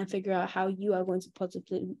you try and figure out how you are going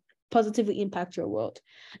to positively impact your world.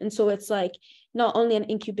 And so it's like not only an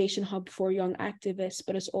incubation hub for young activists,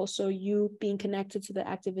 but it's also you being connected to the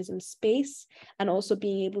activism space, and also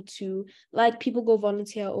being able to, like, people go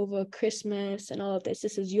volunteer over Christmas and all of this.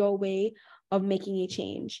 This is your way of making a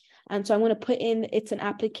change. And so I'm going to put in, it's an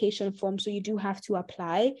application form, so you do have to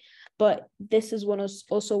apply, but this is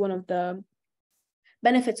also one of the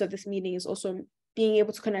benefits of this meeting, is also being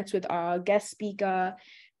able to connect with our guest speaker.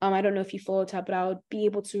 I don't know if you followed her, but I'll be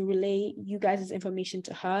able to relay you guys' information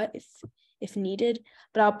to her if needed.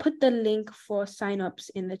 But I'll put the link for signups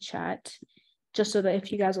in the chat, just so that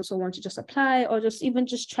if you guys also want to just apply, or just even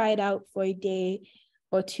just try it out for a day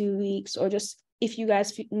or 2 weeks, or just if you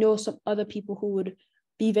guys know some other people who would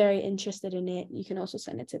be very interested in it, you can also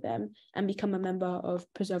send it to them and become a member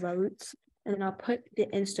of Preserve Our Roots. And then I'll put the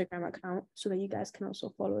Instagram account so that you guys can also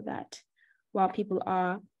follow that while people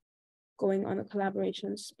are going on the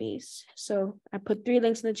collaboration space. So I put 3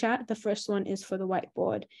 links in the chat. The first one is for the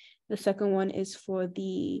whiteboard. The second one is for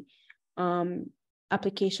the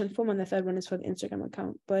application form, and the third one is for the Instagram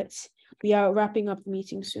account. But we are wrapping up the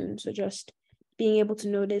meeting soon. So just being able to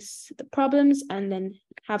notice the problems and then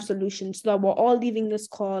have solutions, so that we're all leaving this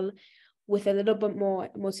call with a little bit more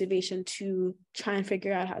motivation to try and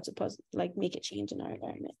figure out how to make a change in our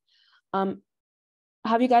environment.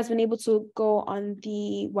 Have you guys been able to go on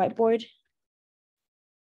the whiteboard?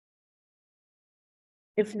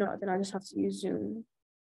 If not, then I just have to use Zoom.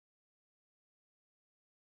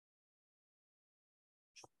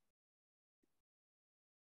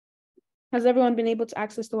 Has everyone been able to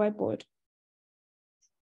access the whiteboard?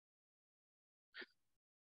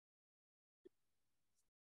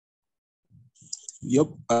 Yep,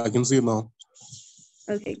 I can see it now.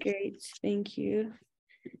 Okay, great. Thank you.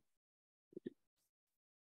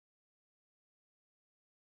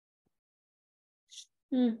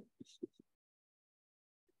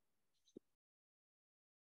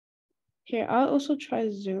 Here, I'll also try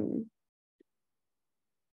Zoom.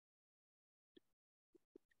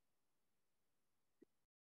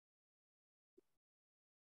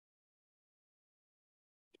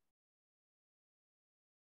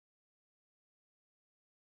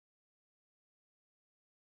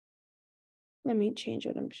 Let me change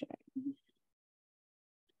what I'm sharing.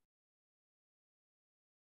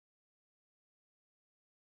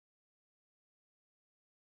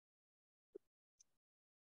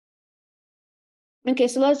 Okay,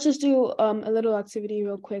 so let's just do a little activity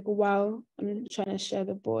real quick while I'm trying to share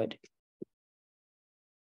the board.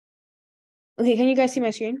 Okay, can you guys see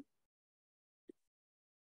my screen?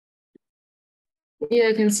 Yeah,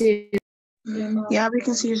 I can see it. Yeah, we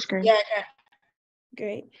can see your screen. Yeah.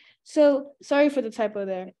 Great. So sorry for the typo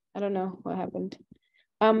there. I don't know what happened.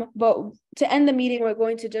 But to end the meeting, we're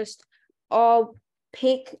going to just all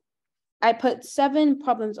pick. I put 7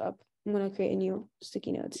 problems up. I'm going to create a new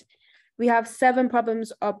sticky notes. We have 7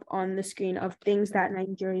 problems up on the screen of things that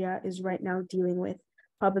Nigeria is right now dealing with,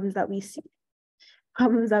 problems that we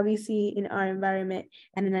see in our environment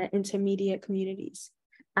and in our intermediate communities,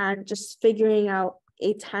 and just figuring out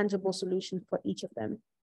a tangible solution for each of them.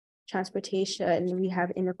 Transportation, we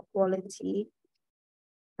have inequality,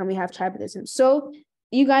 and we have tribalism. So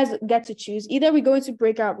you guys get to choose. Either we go into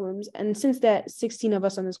breakout rooms, and since there are 16 of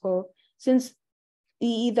us on this call, since we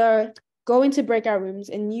either go into breakout rooms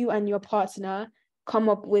and you and your partner come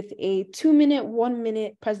up with a 2-minute,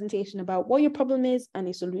 1-minute presentation about what your problem is and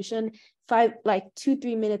a solution,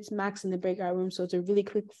 2-3 minutes max in the breakout room. So it's a really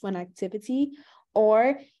quick, fun activity.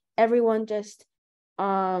 Or everyone just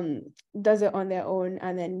does it on their own,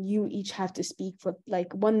 and then you each have to speak for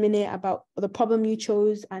 1 minute about the problem you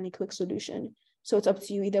chose and a quick solution. So it's up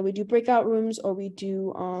to you. Either we do breakout rooms or we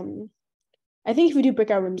do I think if we do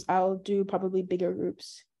breakout rooms, I'll do probably bigger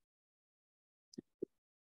groups.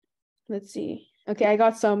 Let's see. Okay, I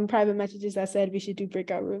got some private messages that said we should do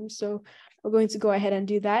breakout rooms, so we're going to go ahead and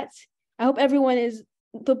do that. I hope everyone is,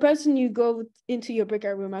 the person you go into your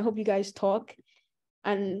breakout room, I hope you guys talk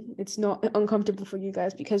and it's not uncomfortable for you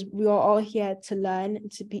guys, because we are all here to learn,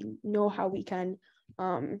 to know how we can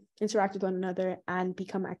interact with one another and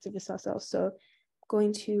become activists ourselves. So I'm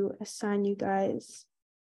going to assign you guys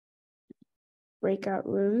breakout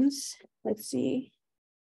rooms. Let's see.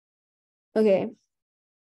 Okay.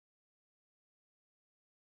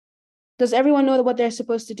 Does everyone know what they're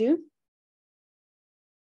supposed to do?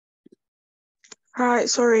 Hi,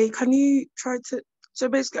 sorry, can you try to, so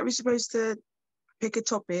basically are we supposed to pick a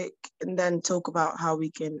topic and then talk about how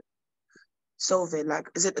we can solve it? Like,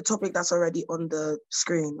 is it the topic that's already on the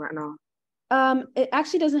screen right now? It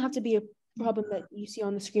actually doesn't have to be a problem that you see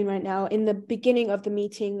on the screen right now. In the beginning of the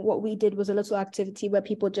meeting, what we did was a little activity where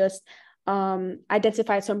people just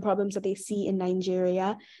identified some problems that they see in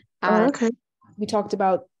Nigeria. Oh, And okay. we talked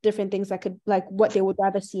about different things that could, like, what they would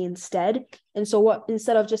rather see instead. And so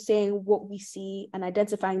instead of just saying what we see and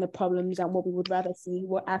identifying the problems and what we would rather see,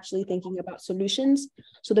 we're actually thinking about solutions.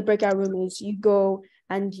 So the breakout room is you go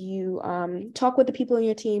and you talk with the people in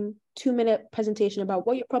your team, 2-minute presentation about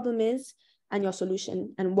what your problem is and your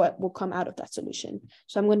solution and what will come out of that solution.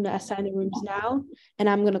 So I'm going to assign the rooms now, and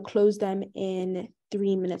I'm going to close them in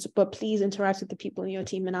 3 minutes, but please interact with the people in your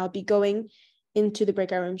team, and I'll be going into the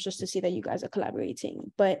breakout rooms just to see that you guys are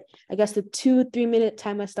collaborating. But I guess the 2-3 minute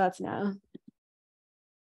timer starts now.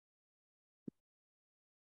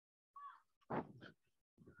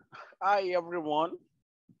 Hi, everyone.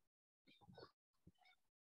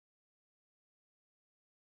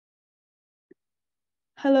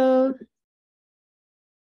 Hello.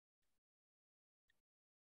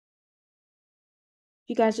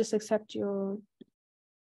 You guys just accept your...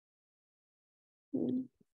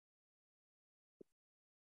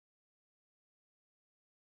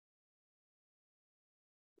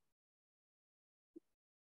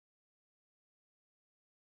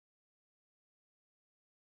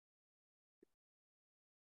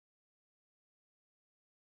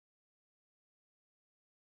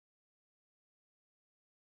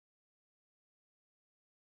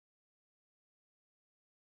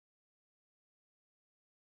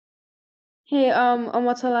 Hey,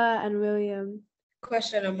 Omotola and William.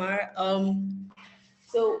 Question, Amar.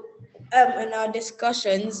 So in our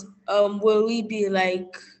discussions, will we be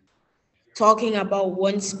like talking about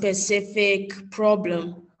one specific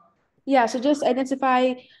problem? Yeah, so just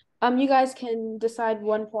identify, you guys can decide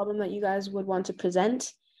one problem that you guys would want to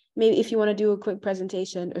present. Maybe if you want to do a quick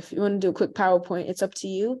presentation, if you want to do a quick PowerPoint, it's up to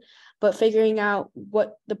you. But figuring out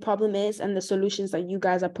what the problem is and the solutions that you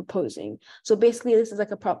guys are proposing. So basically, this is like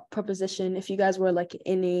a proposition. If you guys were like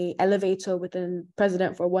in a elevator with a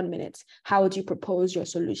president for 1 minute, how would you propose your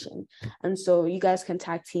solution? And so you guys can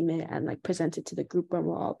tag team it and like present it to the group when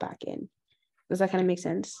we're all back in. Does that kind of make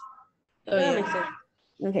sense? Oh, Yeah, yeah. that makes sense.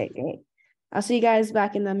 Okay, great. I'll see you guys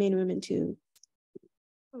back in the main room in 2.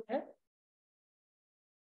 Okay.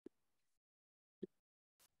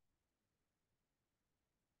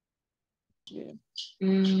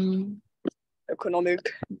 Economic,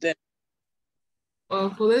 then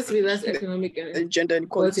for this to be less economic and gender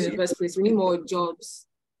inequality in inequality. the first place, we need more jobs.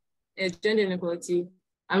 It's gender inequality.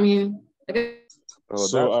 I mean, I guess. Oh,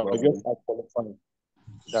 So that's I guess I qualify.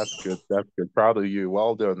 That's good. That's good. Proud of you.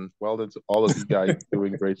 Well done. Well done to all of you guys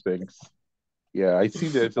doing great things. Yeah, I see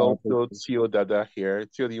there's also Tio Dada here.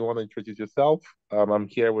 Tio, do you want to introduce yourself? I'm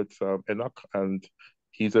here with Enoch, and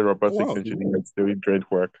he's a robotics engineer doing great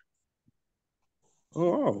work.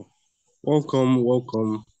 Oh, welcome,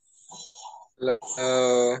 welcome.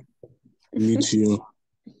 Hello. Meet you.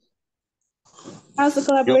 How's the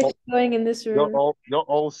collaboration going in this room? You're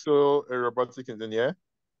also a robotics engineer?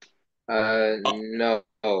 No.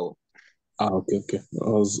 Okay. I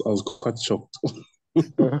was quite shocked.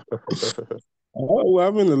 We're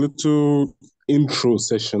having a little intro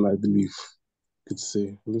session, I believe. Could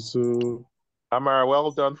say little. Amara,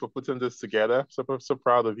 well done for putting this together. So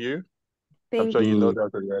proud of you. I'm sure you know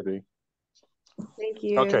that already. Thank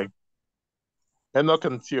you. Okay. Enoch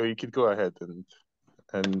and Tio, you could go ahead and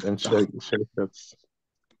share that.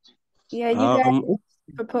 Yeah, you guys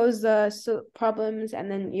propose the problems,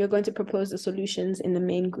 and then you're going to propose the solutions in the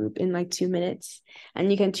main group in like 2 minutes.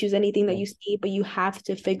 And you can choose anything that you see, but you have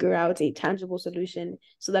to figure out a tangible solution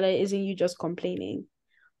so that it isn't you just complaining.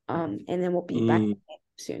 And then we'll be back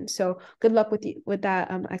soon. So good luck with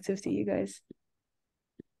that activity, you guys.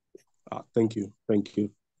 Thank you.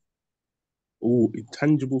 Oh, a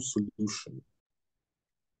tangible solution.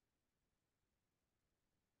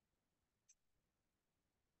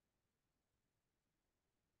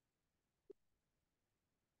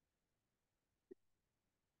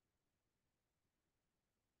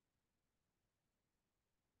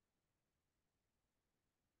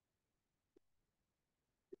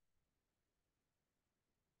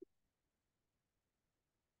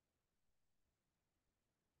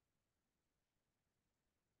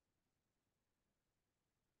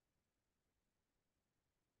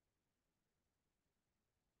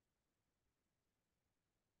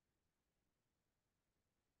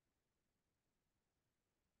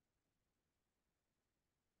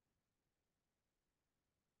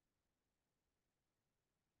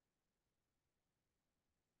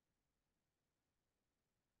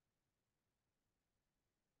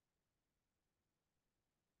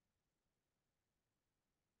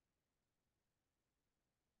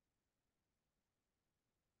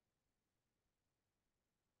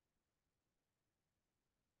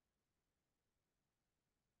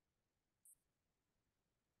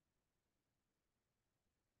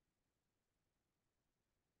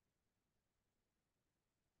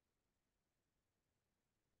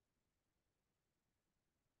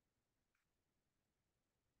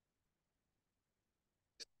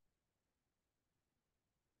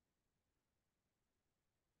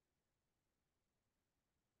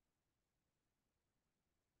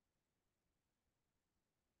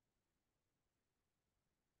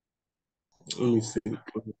 Let me think.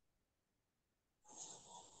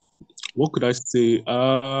 What could I say?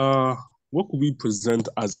 What could we present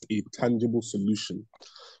as a tangible solution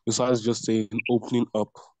besides just saying opening up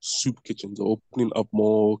soup kitchens or opening up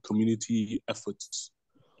more community efforts?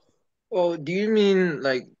 Oh, do you mean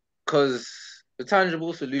like because the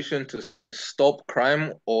tangible solution to stop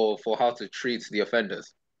crime or for how to treat the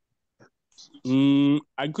offenders? I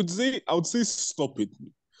would say stop it.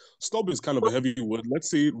 Stop is kind of a heavy word. Let's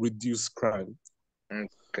say reduce crime.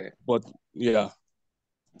 Okay. But yeah,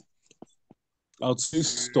 I would say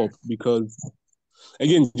stop because,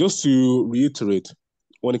 again, just to reiterate,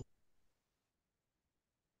 when it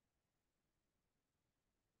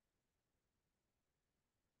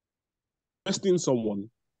arresting someone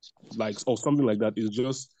like or something like that is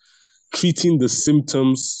just treating the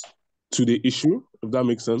symptoms to the issue, if that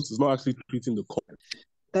makes sense. It's not actually treating the cause.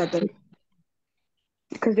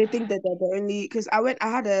 Because they think that they're the only. Because I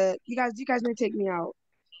had a. You guys know Take Me Out.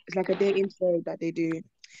 It's like a day intro that they do.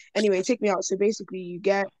 Anyway, Take Me Out. So basically, you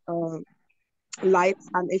get lights,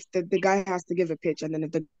 and if the guy has to give a pitch, and then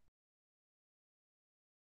if the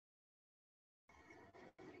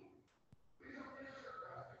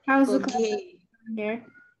How's the Okay. here?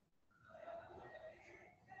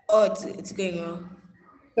 Oh, it's going on.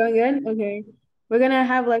 Going good? Okay. We're gonna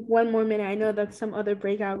have like one more minute. I know that some other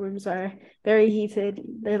breakout rooms are very heated.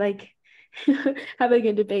 They're like having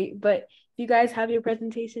a debate, but if you guys have your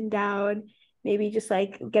presentation down, maybe just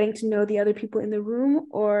like getting to know the other people in the room,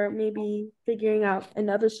 or maybe figuring out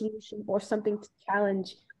another solution or something to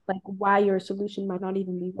challenge like why your solution might not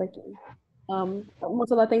even be working.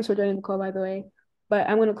 Most of our thanks for joining the call, by the way. But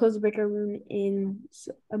I'm gonna close the breakout room in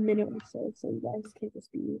a minute or so you guys can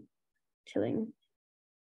just be chilling.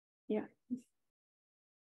 Yeah.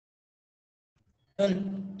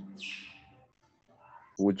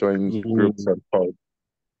 Who joins groups and calls.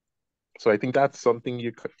 So I think that's something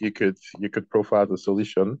you could profile the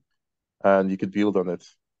solution, and you could build on it.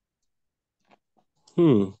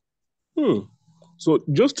 So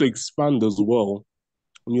just to expand as well,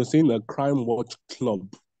 when you're saying a crime watch club,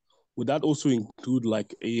 would that also include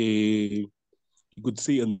like you could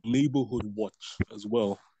say a neighborhood watch as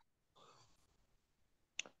well?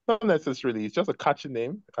 Not necessarily. It's just a catchy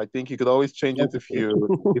name. I think you could always change it if you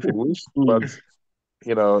wish, but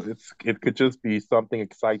it could just be something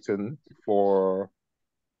exciting for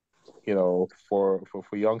for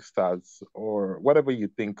youngsters or whatever you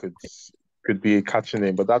think could be a catchy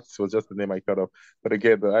name. But that was just the name I thought of. But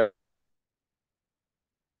again,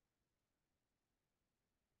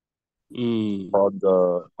 on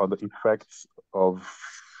the effects of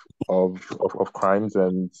crimes,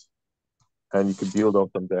 and you could build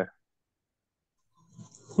up from there.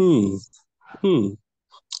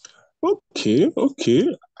 Okay.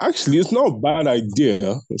 Actually, it's not a bad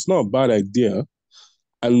idea.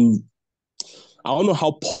 And I don't know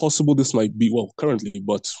how possible this might be, well, currently,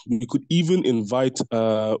 but we could even invite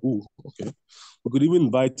We could even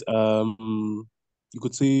invite you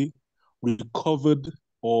could say recovered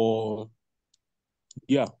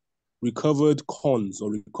cons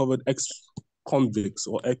or recovered ex-convicts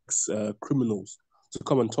or ex-criminals to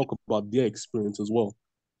come and talk about their experience as well.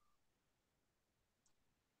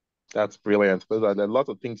 That's brilliant. There are a lot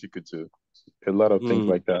of things you could do. A lot of things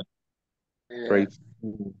like that. Yeah. Great.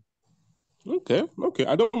 Okay.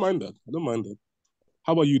 I don't mind that.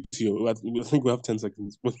 How about you, Theo? I think we have 10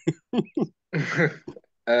 seconds. Well,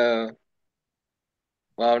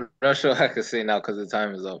 I'm not sure I can say now because the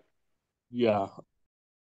time is up. Yeah.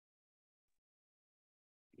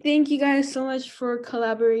 Thank you guys so much for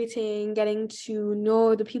collaborating, getting to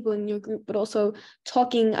know the people in your group, but also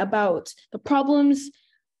talking about the problems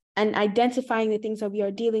and identifying the things that we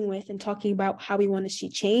are dealing with and talking about how we want to see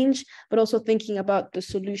change, but also thinking about the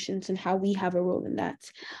solutions and how we have a role in that.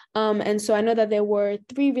 And so I know that there were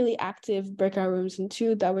 3 really active breakout rooms and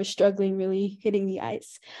 2 that were struggling, really hitting the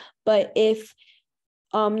ice. But if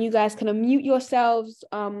you guys can unmute yourselves,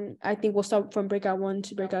 I think we'll start from breakout 1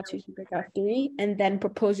 to breakout 2 to breakout 3, and then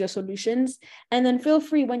propose your solutions. And then feel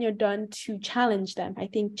free when you're done to challenge them. I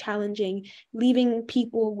think challenging, leaving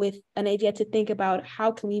people with an idea to think about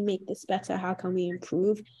how can we make this better? How can we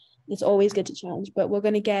improve? It's always good to challenge, but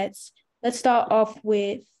let's start off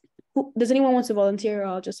with, does anyone want to volunteer, or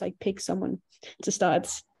I'll just like pick someone to start?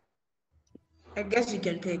 I guess you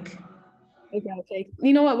can pick. Okay.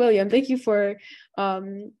 You know what, William? Thank you for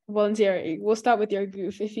volunteering. We'll start with your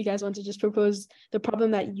group if you guys want to just propose the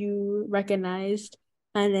problem that you recognized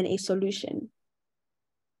and then a solution.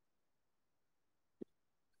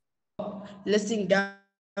 Listing down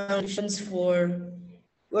solutions for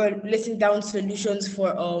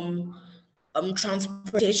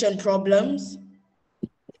transportation problems.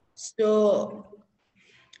 So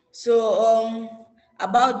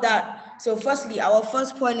about that. So firstly, our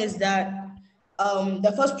first point is that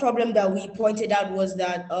the first problem that we pointed out was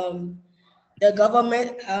that the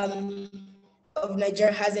government of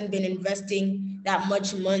Nigeria hasn't been investing that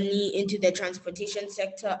much money into the transportation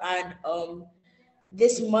sector, and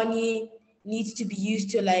this money needs to be used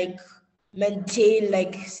to like maintain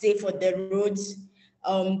like safe for the roads,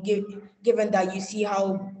 given that you see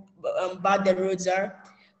how bad the roads are.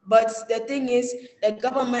 But the thing is, the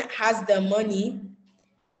government has the money.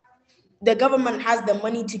 The government has the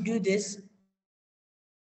money to do this.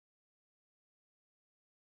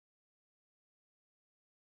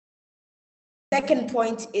 Second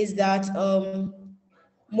point is that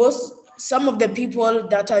some of the people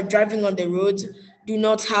that are driving on the roads do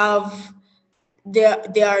not have,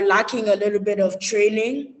 they are lacking a little bit of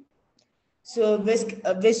training. So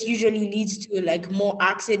this usually leads to like more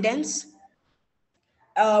accidents.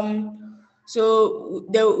 So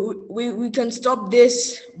we can stop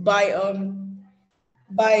this by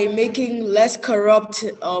making less corrupt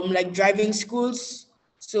like driving schools.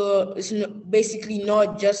 So it's basically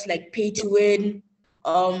not just like pay to win,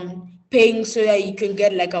 paying so that you can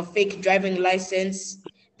get like a fake driving license,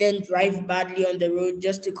 then drive badly on the road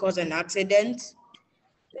just to cause an accident.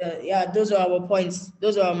 Yeah, those are our points.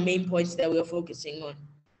 Those are our main points that we're focusing on.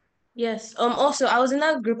 Yes. Also, I was in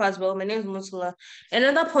that group as well. My name is Musula.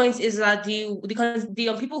 Another point is that the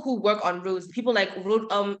people who work on roads, people like road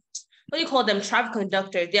what do you call them? Traffic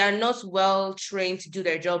conductors. They are not well trained to do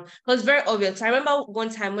their job. Because very obvious. I remember one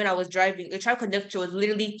time when I was driving, the traffic conductor was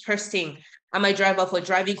literally cursing at my driver for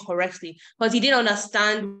driving correctly because he didn't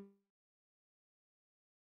understand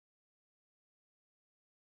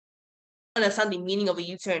the meaning of a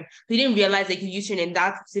U-turn. He didn't realize that you U-turn in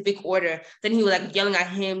that specific order. Then he was like yelling at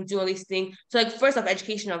him, doing all these things. So like first off,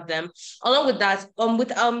 education of them. Along with that,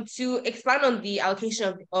 to expand on the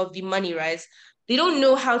allocation of the money, right? They don't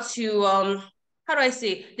know how to how do I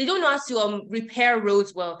say? They don't know how to repair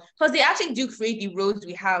roads well. Because they actually do create the roads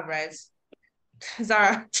we have, right?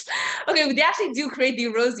 Zara. Okay, they actually do create the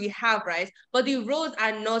roads we have, right? But the roads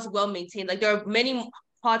are not well maintained. Like there are many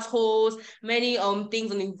potholes, many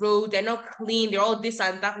things on the road. They're not clean. They're all this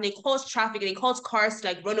and that, and they cause traffic. And they cause cars to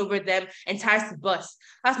like run over them and tires to bust.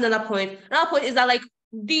 That's another point. Another point is that like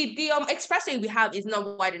the expressway we have is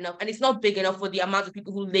not wide enough and it's not big enough for the amount of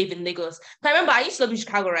people who live in Lagos. I remember I used to live in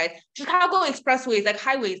Chicago, right? Chicago expressways, like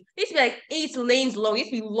highways, they used to be like 8 lanes long. It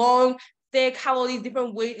used to be long, thick, have all these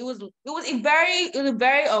different ways. It was a very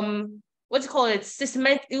what's it called? It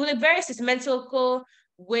was a very systematical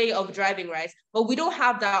way of driving, right? But we don't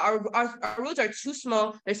have that. Our roads are too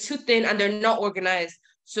small, they're too thin, and they're not organized.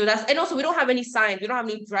 So and also we don't have any signs. We don't have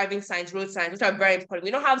any driving signs, road signs, which are very important.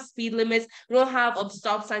 We don't have speed limits. We don't have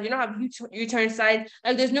stop signs. We don't have U-turn signs.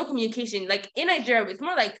 Like there's no communication. Like in Nigeria, it's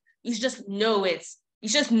more like you just know it. You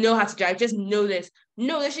just know how to drive. Just know this.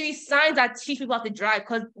 No, there should be signs that teach people how to drive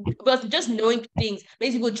because just knowing things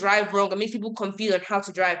makes people drive wrong and makes people confused on how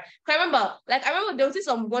to drive. I remember there was this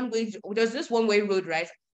one way road, right?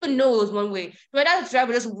 I didn't know it was one way. My dad's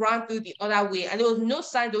driver just ran through the other way and there was no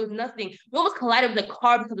sign, there was nothing. We almost collided with the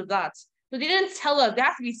car because of that. So they didn't tell us. There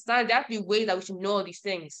has to be signs, there has to be ways that we should know all these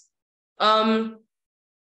things.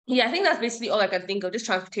 Yeah, I think that's basically all I can think of. Just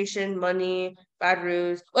transportation, money, bad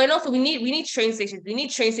roads. Oh, and also we need train stations. We need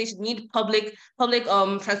public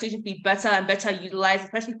transportation to be better and better utilized,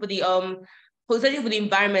 especially for the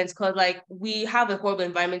environment, because like we have a horrible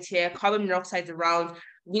environment here, carbon monoxide around.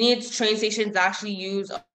 We need train stations that actually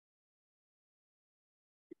use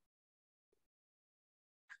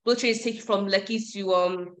both trains take from Lekki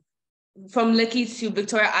to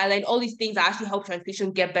Victoria Island. All these things actually help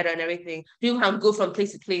transportation get better and everything. People can go from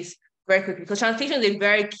place to place very quickly because transportation is a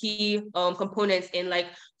very key component in like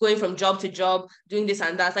going from job to job, doing this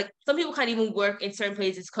and that. Like some people can't even work in certain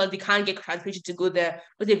places because they can't get transportation to go there.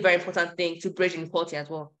 It's a very important thing to bridge inequality as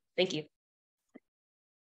well. Thank you.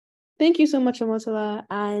 Thank you so much, Omotola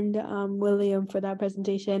and William, for that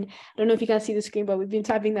presentation. I don't know if you can see the screen, but we've been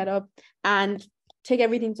typing that up and take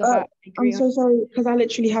everything to heart. I'm so sorry because I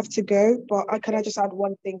literally have to go, but can I just add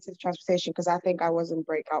one thing to the transportation because I think I was in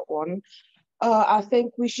breakout one. I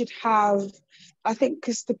think we should have,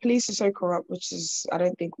 because the police are so corrupt, which is, I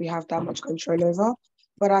don't think we have that much control over,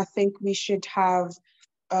 but I think we should have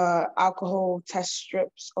alcohol test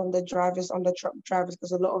strips on the truck drivers,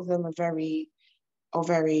 because a lot of them are very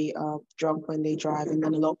drunk when they drive, and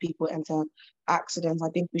then a lot of people enter accidents. I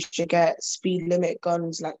think we should get speed limit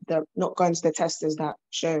guns, like the testers that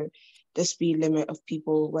show the speed limit of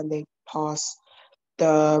people when they pass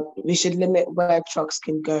we should limit where trucks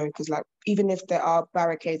can go, because like even if there are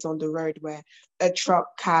barricades on the road where a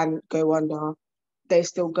truck can go under, they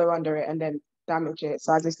still go under it and then damage it.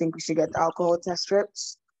 So I just think we should get the alcohol test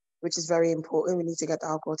strips, which is very important. We need to get the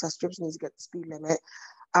alcohol test strips, we need to get the speed limit,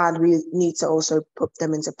 and we need to also put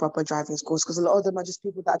them into proper driving schools, because a lot of them are just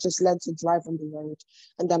people that just learn to drive on the road,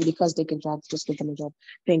 and then because they can drive, just give them a job.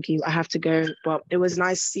 Thank you. I have to go, but it was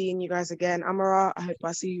nice seeing you guys again. Amara, I hope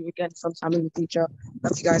I see you again sometime in the future.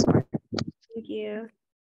 Love you guys. Bye. Thank you.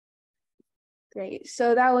 Great.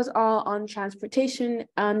 So that was all on transportation.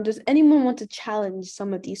 Does anyone want to challenge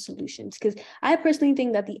some of these solutions? Because I personally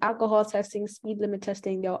think that the alcohol testing, speed limit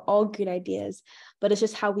testing, they're all good ideas, but it's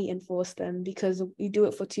just how we enforce them, because we do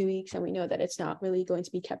it for 2 weeks and we know that it's not really going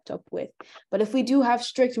to be kept up with. But if we do have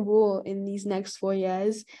strict rule in these next 4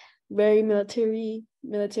 years, very military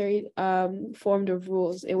formed of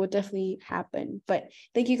rules, it will definitely happen. But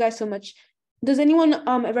thank you guys so much. Does anyone,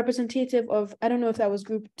 a representative of, I don't know if that was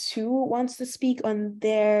group 2, wants to speak on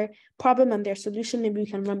their problem and their solution? Maybe we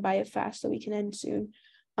can run by it fast so we can end soon.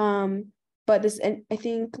 But this, and I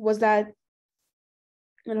think, was that,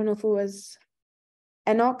 I don't know if it was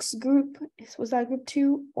Enoch's group, was that group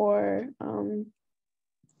 2 or?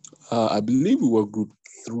 I believe we were group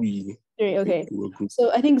 3. 3, okay.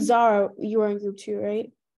 So I think Zara, you were in group 2,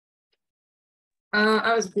 right?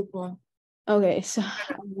 I was group 1. Okay, so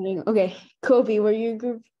okay, Kobe, were you in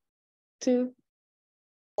group 2?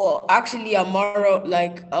 Well, actually, Amaro,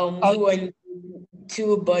 we were in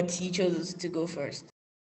 2, but he chose to go first.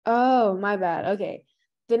 Oh, my bad. Okay,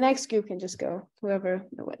 the next group can just go, whoever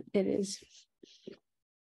it is.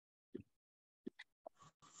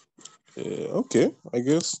 Okay, I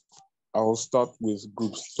guess I'll start with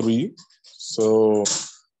group 3. So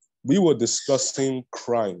we were discussing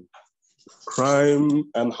crime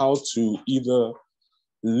and how to either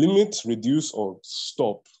limit, reduce, or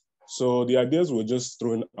stop. So the ideas we're just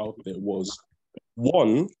throwing out there was,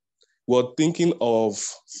 1, we're thinking of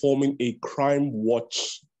forming a crime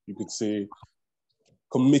watch, you could say,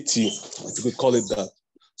 committee, if you could call it that.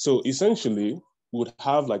 So essentially, we would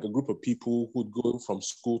have like a group of people who'd go from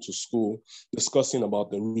school to school discussing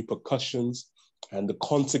about the repercussions and the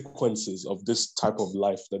consequences of this type of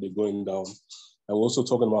life that they're going down. And we're also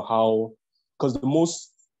talking about how, because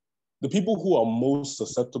the people who are most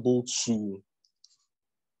susceptible to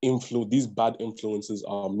these bad influences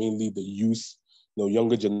are mainly the youth,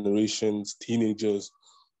 younger generations, teenagers,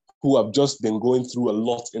 who have just been going through a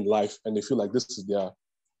lot in life, and they feel like this is their,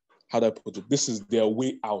 how do I put it, this is their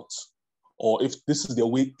way out, or if this is their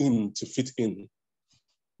way in to fit in,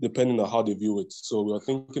 depending on how they view it. So we are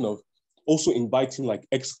thinking of also inviting like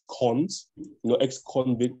ex-cons,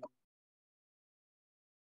 ex-convict,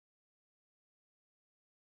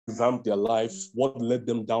 revamp their life, what led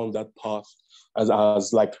them down that path,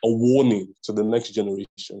 as like a warning to the next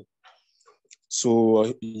generation.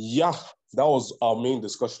 So yeah, that was our main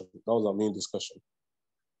discussion.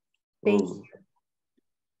 Thank you.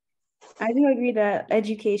 I do agree that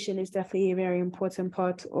education is definitely a very important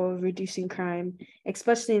part of reducing crime,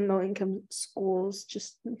 especially in low-income schools,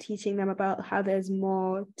 just teaching them about how there's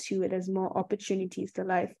more to it, there's more opportunities to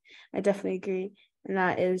life. I definitely agree. And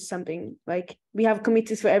that is something, like, we have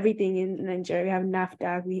committees for everything in Nigeria. We have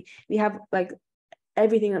NAFDAC, we have like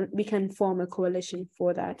everything, and we can form a coalition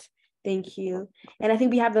for that. Thank you. And I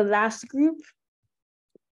think we have the last group.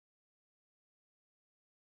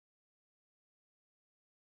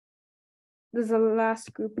 Does the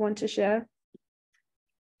last group want to share?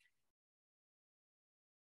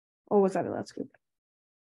 Or was that the last group?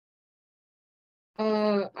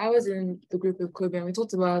 I was in the group with Kobe, and we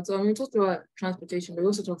talked about transportation, but we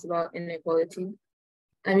also talked about inequality.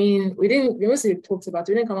 I mean, we didn't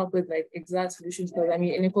come up with like exact solutions, because I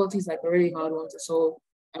mean, inequality is like a really hard one to solve.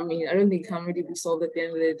 I mean, I don't think it can really be solved at the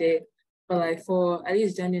end of the day, but like for at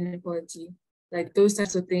least gender inequality, like those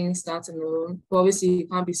types of things start in the home. But obviously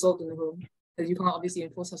it can't be solved in the home, because you can't obviously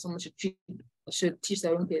enforce how someone should teach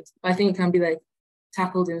their own kids. But I think it can be like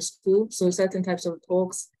tackled in school. So certain types of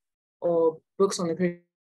talks or books on the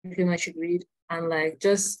curriculum I should read, and like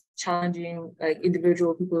just challenging like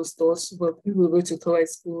individual people's thoughts, but people who go to co-ed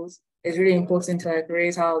schools, is really important to like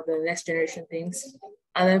raise how the next generation thinks.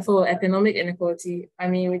 And then for economic inequality, I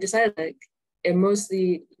mean, we decided like it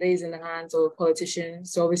mostly lays in the hands of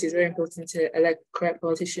politicians. So obviously it's very important to elect correct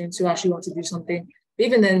politicians who actually want to do something. But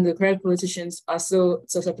even then, the correct politicians are still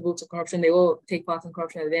susceptible to corruption. They will take part in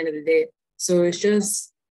corruption at the end of the day. So it's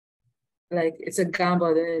just like, it's a gamble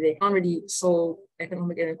at the end of the day. Can't really solve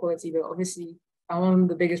economic inequality, but obviously one of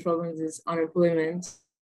the biggest problems is unemployment.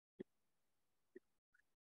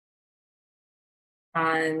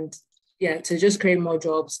 And to just create more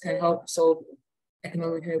jobs can help solve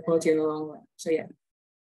economic inequality in the long run. So yeah.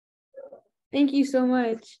 Thank you so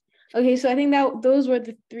much. Okay, so I think that those were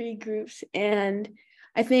the 3 groups, and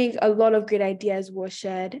I think a lot of great ideas were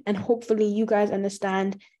shared, and hopefully you guys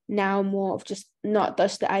understand now more of just not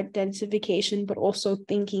just the identification, but also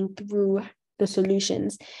thinking through the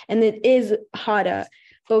solutions. And it is harder,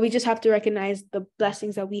 but we just have to recognize the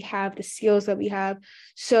blessings that we have, the skills that we have.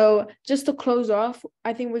 So just to close off,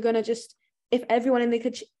 I think we're gonna just, if everyone in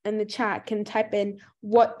the chat can type in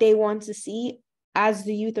what they want to see as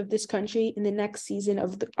the youth of this country in the next season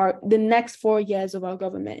of the next 4 years of our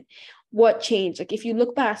government, what changed? Like if you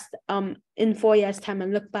look past in 4 years' time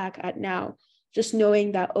and look back at now, just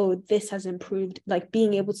knowing that, oh, this has improved, like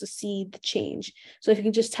being able to see the change. So if you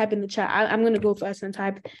can just type in the chat, I'm going to go first and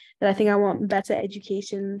type that I think I want better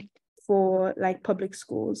education for like public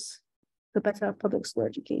schools, the better public school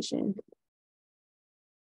education.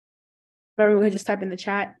 Everyone can just type in the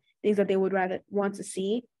chat things that they would rather want to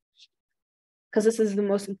see, because this is the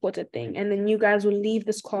most important thing. And then you guys will leave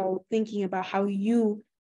this call thinking about how you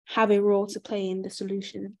have a role to play in the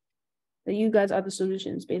solution. That you guys are the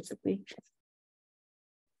solutions, basically.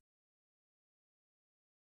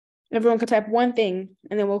 Everyone can type one thing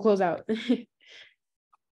and then we'll close out.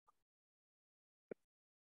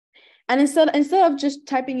 And instead of just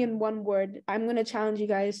typing in one word, I'm going to challenge you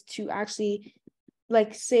guys to actually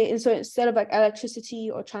like say, and so instead of like electricity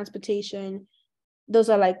or transportation, those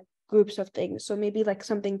are like groups of things. So maybe like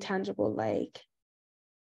something tangible like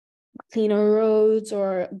cleaner roads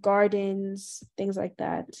or gardens, things like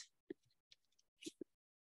that.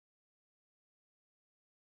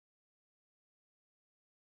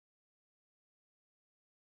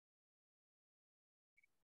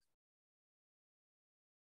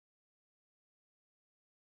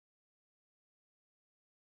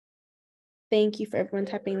 Thank you for everyone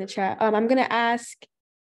typing in the chat. I'm gonna ask,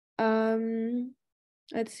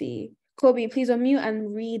 let's see, Kobe, please unmute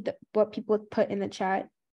and read what people put in the chat,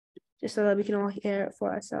 just so that we can all hear it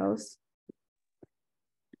for ourselves.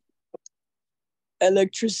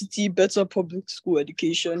 Electricity, better public school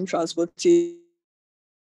education, transportation,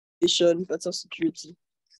 better security.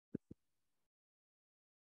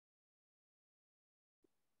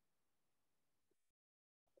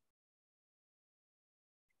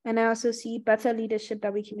 And I also see better leadership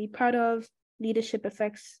that we can be proud of. Leadership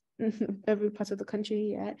affects every part of the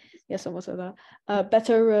country. Yes, almost of that.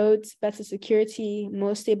 Better roads, better security,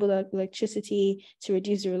 more stable electricity to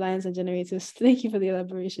reduce the reliance on generators. Thank you for the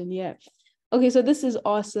elaboration. Yeah. Okay, so this is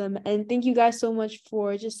awesome. And thank you guys so much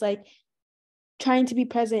for just like trying to be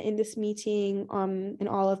present in this meeting and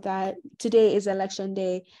all of that. Today is election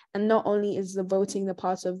day, and not only is the voting the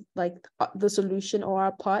part of like the solution or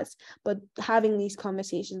our parts, but having these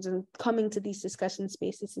conversations and coming to these discussion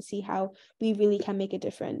spaces to see how we really can make a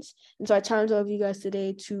difference. And so I challenge all of you guys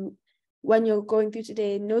today to, when you're going through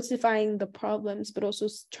today, notifying the problems, but also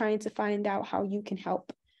trying to find out how you can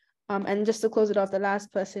help. And just to close it off, the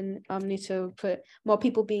last person needs to put more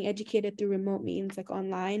people being educated through remote means like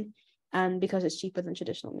online, and because it's cheaper than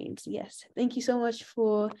traditional means. Yes, thank you so much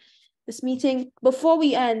for this meeting. Before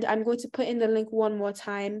we end, I'm going to put in the link one more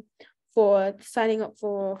time for signing up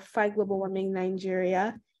for Fight Global Warming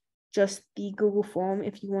Nigeria, just the Google form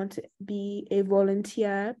if you want to be a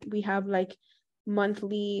volunteer. We have like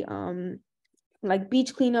monthly like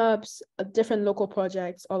beach cleanups, different local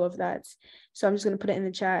projects, all of that. So I'm just going to put it in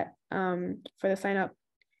the chat for the sign up,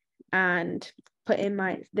 and put in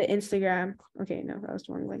the Instagram. Okay, no, that was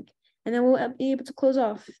the wrong link. And then we'll be able to close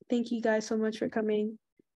off. Thank you guys so much for coming.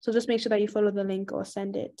 So just make sure that you follow the link or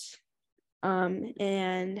send it.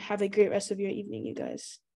 And have a great rest of your evening, you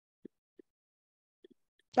guys.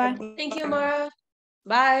 Bye. Thank you, Mara.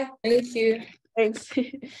 Bye. Thank you. Thanks.